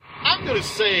 I'm going to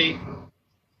say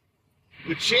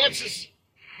the chances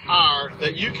are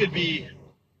that you could be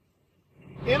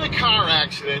in a car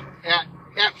accident at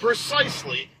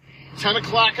precisely 10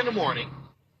 o'clock in the morning.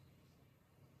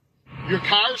 Your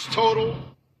car's total.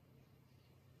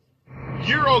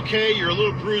 You're okay. You're a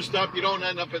little bruised up. You don't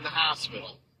end up in the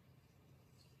hospital.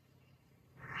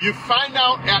 You find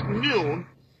out at noon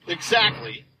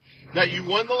exactly that you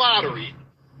won the lottery,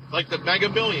 like the Mega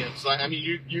Millions. I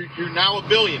mean, you're now a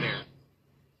billionaire.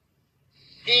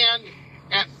 And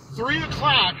at 3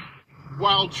 o'clock,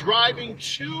 while driving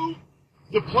to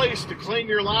the place to claim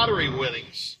your lottery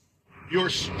winnings, you're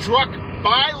struck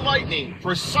by lightning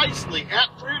precisely at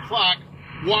 3 o'clock,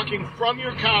 walking from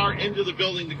your car into the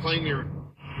building to claim your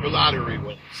lottery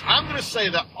winnings. I'm going to say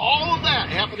that all of that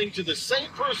happening to the same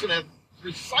person at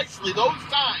precisely those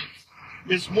times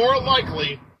is more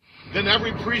likely than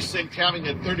every precinct having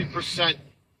a 30%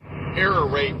 error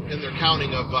rate in their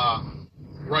counting of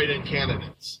write-in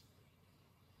candidates.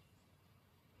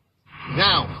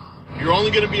 Now, you're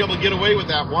only going to be able to get away with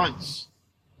that once.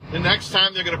 The next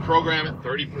time they're going to program it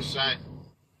 30%,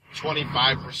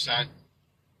 25%.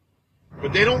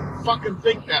 But they don't fucking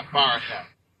think that far ahead.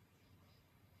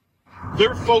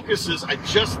 Their focus is, I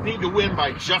just need to win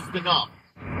by just enough.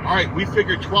 All right, we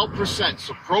figured 12%,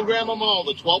 so program them all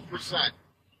to 12%.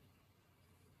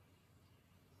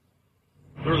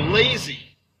 They're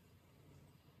lazy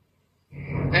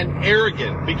and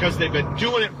arrogant because they've been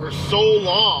doing it for so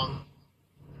long.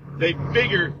 They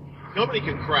figure nobody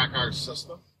can crack our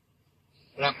system.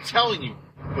 But I'm telling you,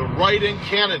 the write-in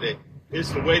candidate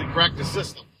is the way to crack the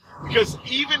system. Because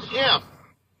even if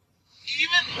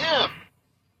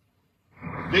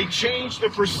they change the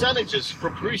percentages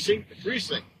from precinct to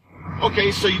precinct,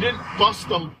 okay, so you didn't bust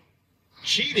them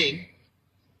cheating,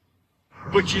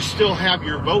 but you still have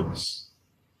your votes.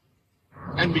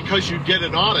 And because you did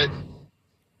an audit,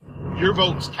 your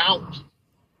votes count.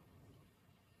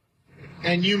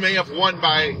 And you may have won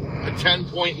by a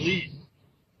 10-point lead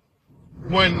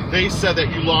when they said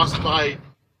that you lost by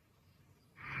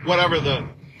whatever the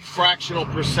fractional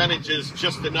percentage is,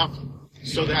 just enough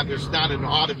so that there's not an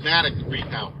automatic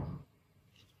recount.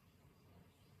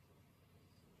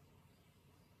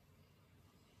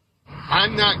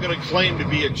 I'm not going to claim to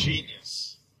be a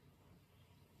genius.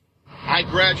 I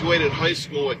graduated high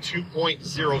school at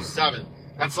 2.07.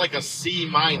 That's like a C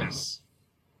minus.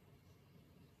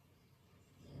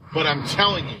 But I'm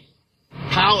telling you,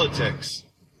 politics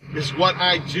is what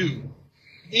I do.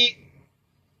 Eat,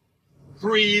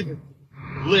 breathe,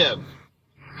 live.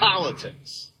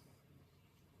 Politics.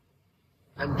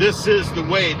 And this is the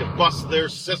way to bust their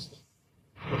system.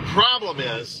 The problem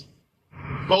is,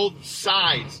 both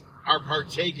sides are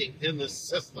partaking in this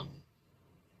system.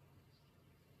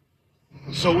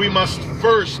 So we must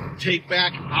first take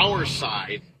back our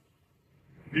side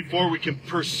before we can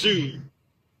pursue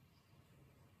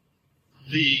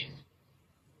the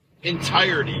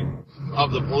entirety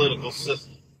of the political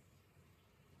system.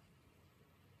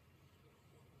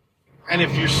 And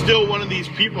if you're still one of these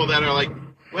people that are like,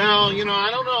 well, you know,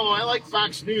 I don't know, I like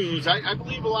Fox News, I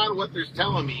believe a lot of what they're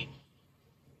telling me,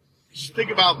 just think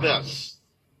about this.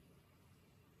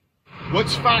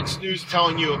 What's Fox News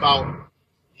telling you about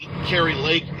Kari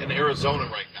Lake in Arizona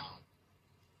right now?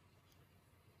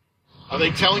 Are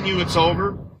they telling you it's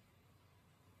over?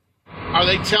 Are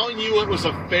they telling you it was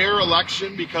a fair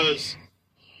election because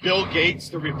Bill Gates,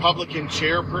 the Republican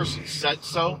chairperson, said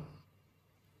so?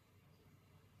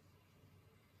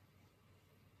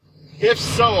 If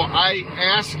so, I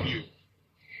ask you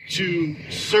to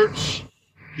search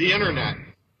the internet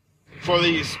for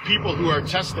these people who are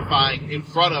testifying in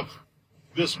front of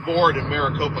this board in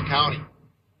Maricopa County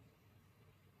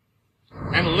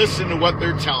and listen to what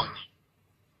they're telling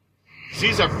you.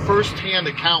 These are first-hand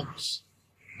accounts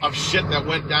of shit that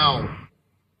went down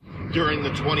during the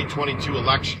 2022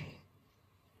 election.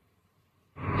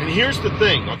 And here's the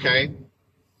thing, okay?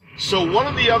 So one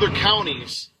of the other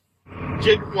counties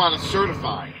didn't want to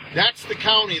certify. That's the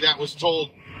county that was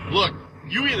told, look,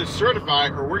 you either certify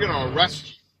or we're going to arrest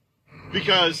you.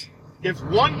 Because if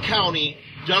one county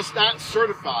does not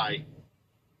certify,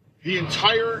 the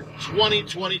entire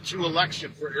 2022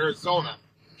 election for Arizona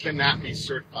cannot be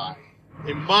certified.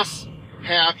 It must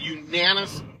have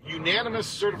unanimous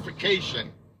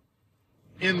certification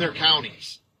in their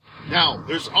counties. Now,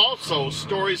 there's also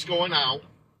stories going out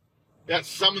that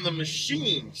some of the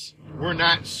machines were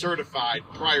not certified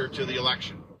prior to the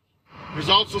election. There's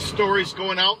also stories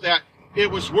going out that it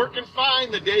was working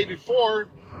fine the day before,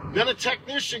 then a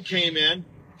technician came in,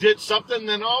 did something,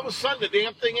 then all of a sudden the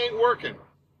damn thing ain't working.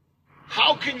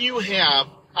 How can you have,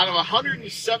 out of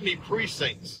 170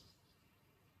 precincts,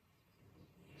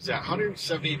 is that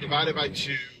 170 divided by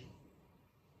 2?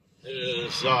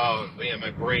 Is, man,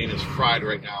 my brain is fried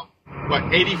right now.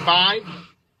 What, 85?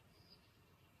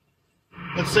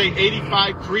 Let's say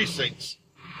 85 precincts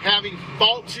having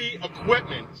faulty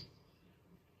equipment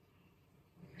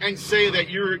and say that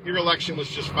your election was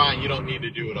just fine, you don't need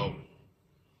to do it over.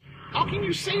 How can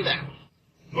you say that?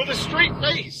 straight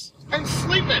face and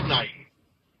sleep at night.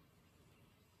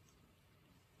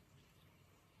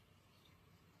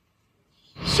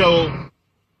 So,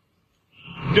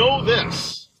 know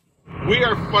this. We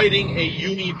are fighting a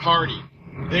uni party.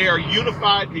 They are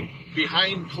unified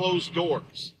behind closed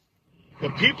doors. The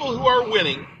people who are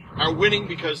winning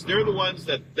because they're the ones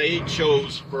that they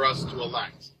chose for us to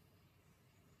elect.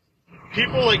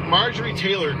 People like Marjorie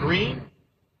Taylor Greene,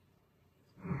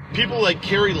 people like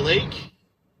Carrie Lake,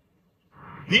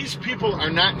 these people are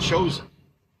not chosen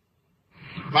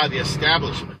by the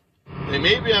establishment. They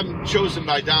may be chosen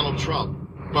by Donald Trump,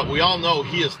 but we all know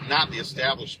he is not the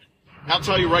establishment. And I'll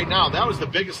tell you right now, that was the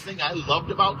biggest thing I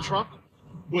loved about Trump,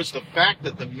 was the fact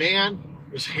that the man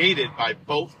was hated by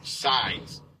both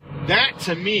sides. That,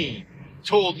 to me,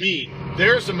 told me,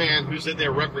 there's a man who's in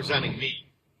there representing me.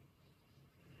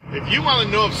 If you want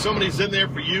to know if somebody's in there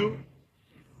for you,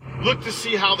 look to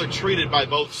see how they're treated by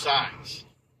both sides.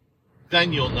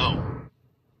 Then you'll know.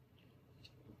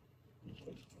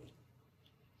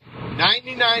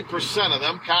 99% of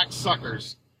them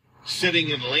cocksuckers sitting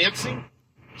in Lansing,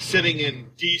 sitting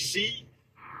in D.C.,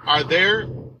 are there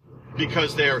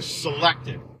because they are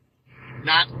selected,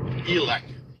 not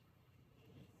elected.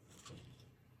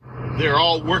 They're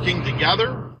all working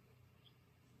together.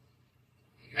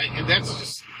 And that's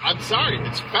just, I'm sorry,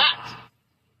 it's fact.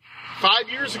 5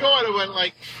 years ago, I'd have went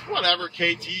like, whatever,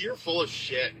 KT, you're full of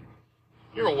shit.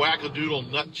 You're a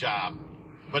wackadoodle nut job.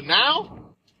 But now,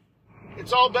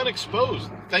 it's all been exposed,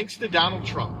 thanks to Donald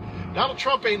Trump. Donald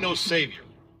Trump ain't no savior.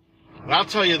 But I'll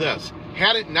tell you this,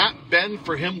 had it not been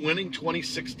for him winning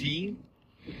 2016,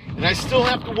 and I still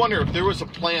have to wonder if there was a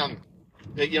plan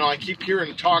that, I keep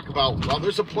hearing talk about, well,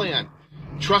 there's a plan.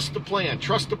 Trust the plan,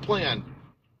 trust the plan.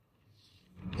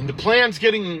 And the plan's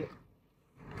getting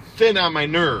thin on my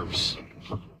nerves.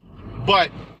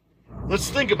 But let's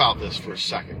think about this for a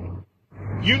second.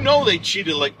 You know they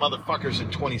cheated like motherfuckers in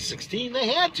 2016. They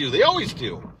had to. They always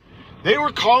do. They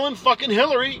were calling fucking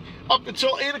Hillary up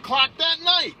until 8 o'clock that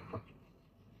night.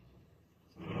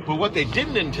 But what they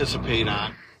didn't anticipate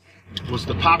on was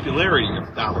the popularity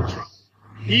of Donald Trump.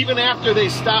 Even after they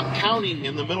stopped counting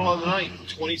in the middle of the night in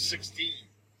 2016.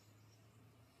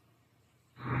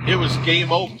 It was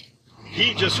game over.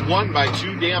 He just won by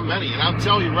too damn many. And I'll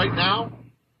tell you right now,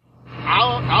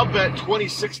 I'll bet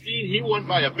 2016 he won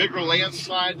by a bigger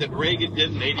landslide than Reagan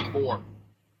did in 84.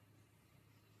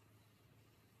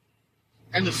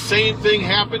 And the same thing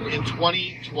happened in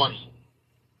 2020.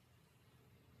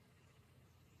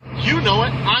 You know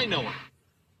it, I know it.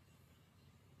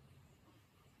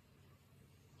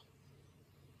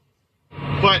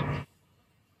 But,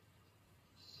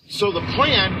 so the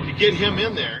plan to get him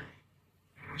in there,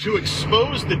 to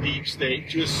expose the deep state,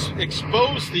 to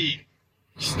expose the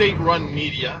state-run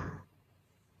media,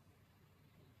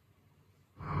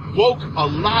 woke a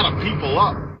lot of people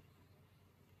up.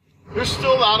 There's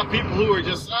still a lot of people who are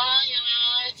just,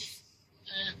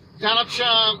 Donald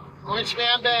Trump, orange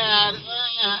man bad,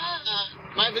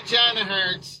 my vagina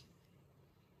hurts.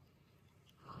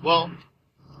 Well,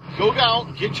 go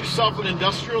out, get yourself an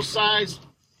industrial-sized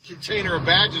container of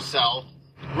Vagisil,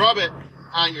 rub it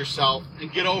on yourself,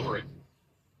 and get over it.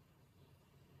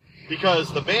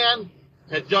 Because the man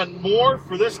had done more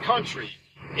for this country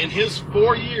in his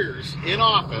 4 years in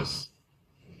office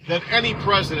than any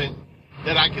president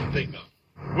that I can think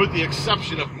of, with the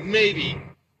exception of maybe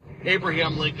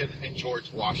Abraham Lincoln and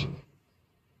George Washington.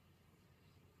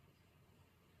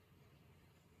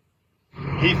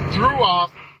 He threw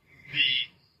off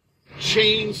the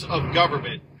chains of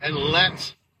government and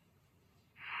let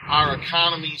our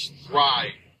economies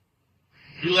thrive.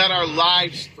 He let our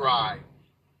lives thrive.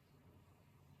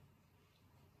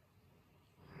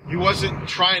 He wasn't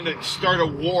trying to start a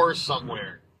war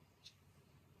somewhere.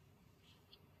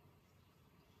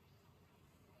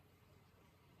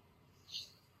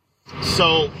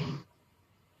 So,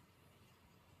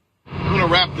 I'm going to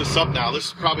wrap this up now. This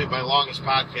is probably my longest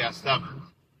podcast ever.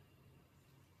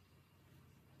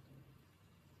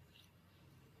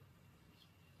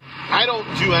 I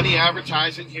don't do any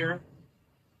advertising here.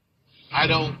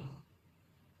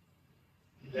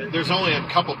 There's only a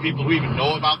couple people who even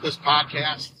know about this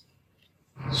podcast.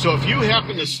 So if you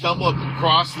happen to stumble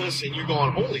across this and you're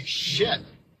going, holy shit,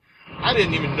 I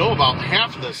didn't even know about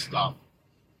half of this stuff,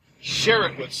 share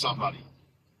it with somebody.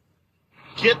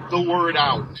 Get the word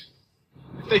out.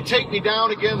 If they take me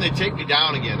down again, they take me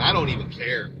down again. I don't even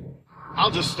care.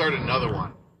 I'll just start another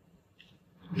one.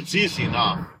 It's easy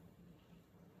enough.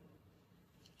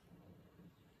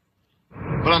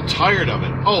 But I'm tired of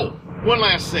it. Oh, one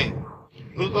last thing.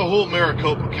 The whole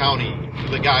Maricopa County,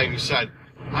 the guy who said,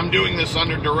 I'm doing this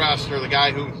under duress, or the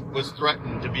guy who was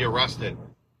threatened to be arrested.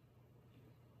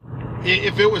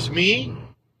 If it was me,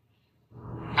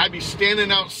 I'd be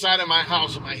standing outside of my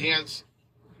house with my hands,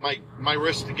 my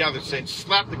wrists together, saying,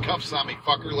 slap the cuffs on me,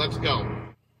 fucker, let's go.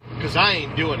 Because I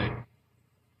ain't doing it.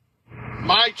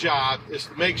 My job is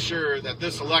to make sure that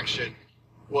this election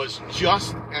was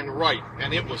just and right,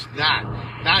 and it was not.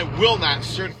 And I will not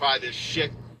certify this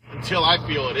shit until I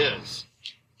feel it is.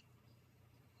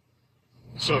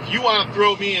 So if you want to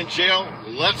throw me in jail,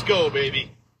 let's go,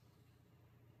 baby.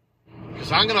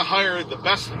 Because I'm going to hire the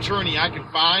best attorney I can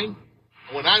find.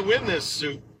 When I win this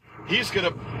suit, he's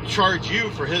going to charge you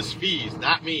for his fees,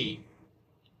 not me.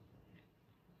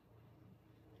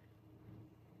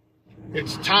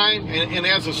 It's time, and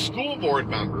as a school board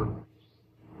member,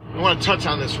 I want to touch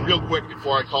on this real quick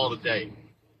before I call it a day.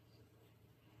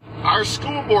 Our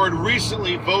school board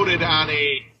recently voted on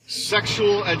a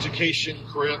sexual education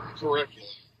curriculum.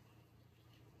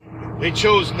 They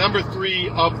chose number 3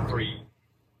 of 3.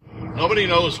 Nobody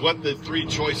knows what the 3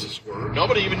 choices were.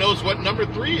 Nobody even knows what number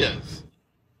 3 is.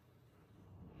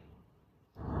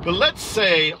 But let's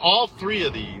say all 3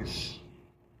 of these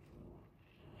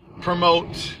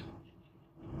promote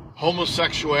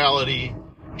homosexuality,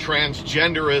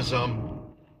 transgenderism,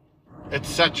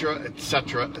 etc.,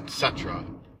 etc., etc.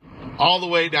 All the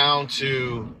way down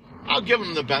to, I'll give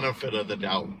them the benefit of the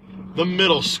doubt, the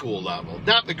middle school level,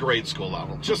 not the grade school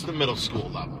level, just the middle school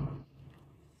level.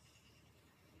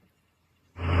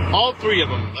 All 3 of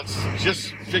them, let's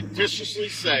just fictitiously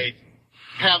say,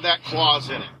 have that clause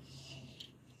in it.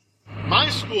 My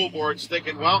school board's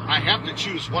thinking, well, I have to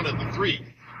choose one of the 3.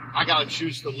 I got to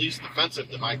choose the least offensive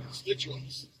to my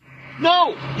constituents.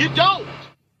 No, you don't.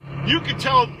 You can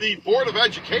tell the Board of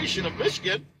Education of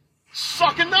Michigan,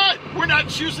 suck a nut. We're not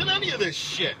choosing any of this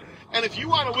shit. And if you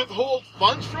want to withhold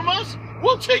funds from us,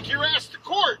 we'll take your ass to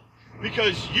court.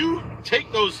 Because you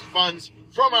take those funds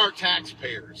from our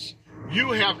taxpayers.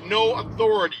 You have no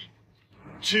authority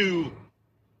to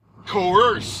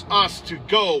coerce us to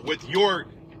go with your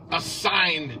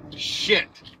assigned shit,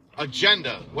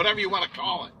 agenda, whatever you want to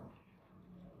call it.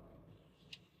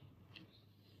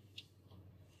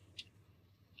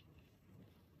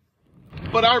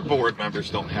 But our board members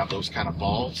don't have those kind of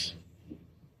balls.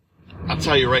 I'll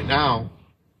tell you right now,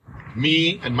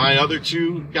 me and my other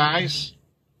 2 guys,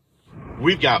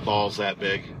 we've got balls that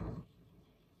big.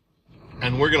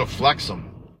 And we're going to flex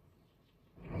them.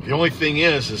 The only thing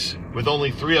is with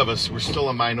only 3 of us, we're still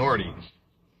a minority.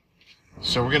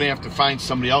 So we're going to have to find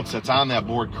somebody else that's on that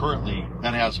board currently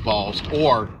that has balls.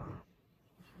 Or,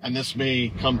 and this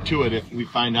may come to it if we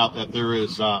find out that there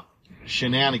is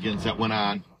shenanigans that went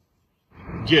on,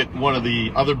 get one of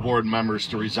the other board members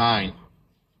to resign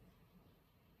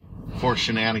for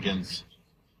shenanigans.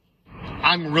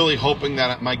 I'm really hoping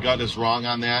that my gut is wrong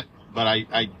on that, but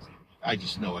I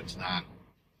just know it's not.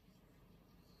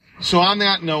 So on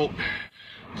that note,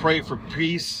 pray for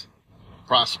peace,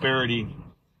 prosperity,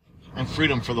 and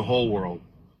freedom for the whole world.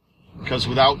 Because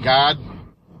without God,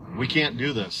 we can't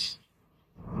do this.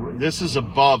 This is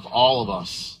above all of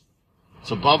us.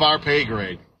 It's above our pay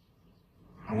grade.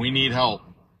 And we need help.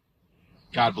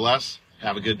 God bless.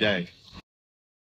 Have a good day.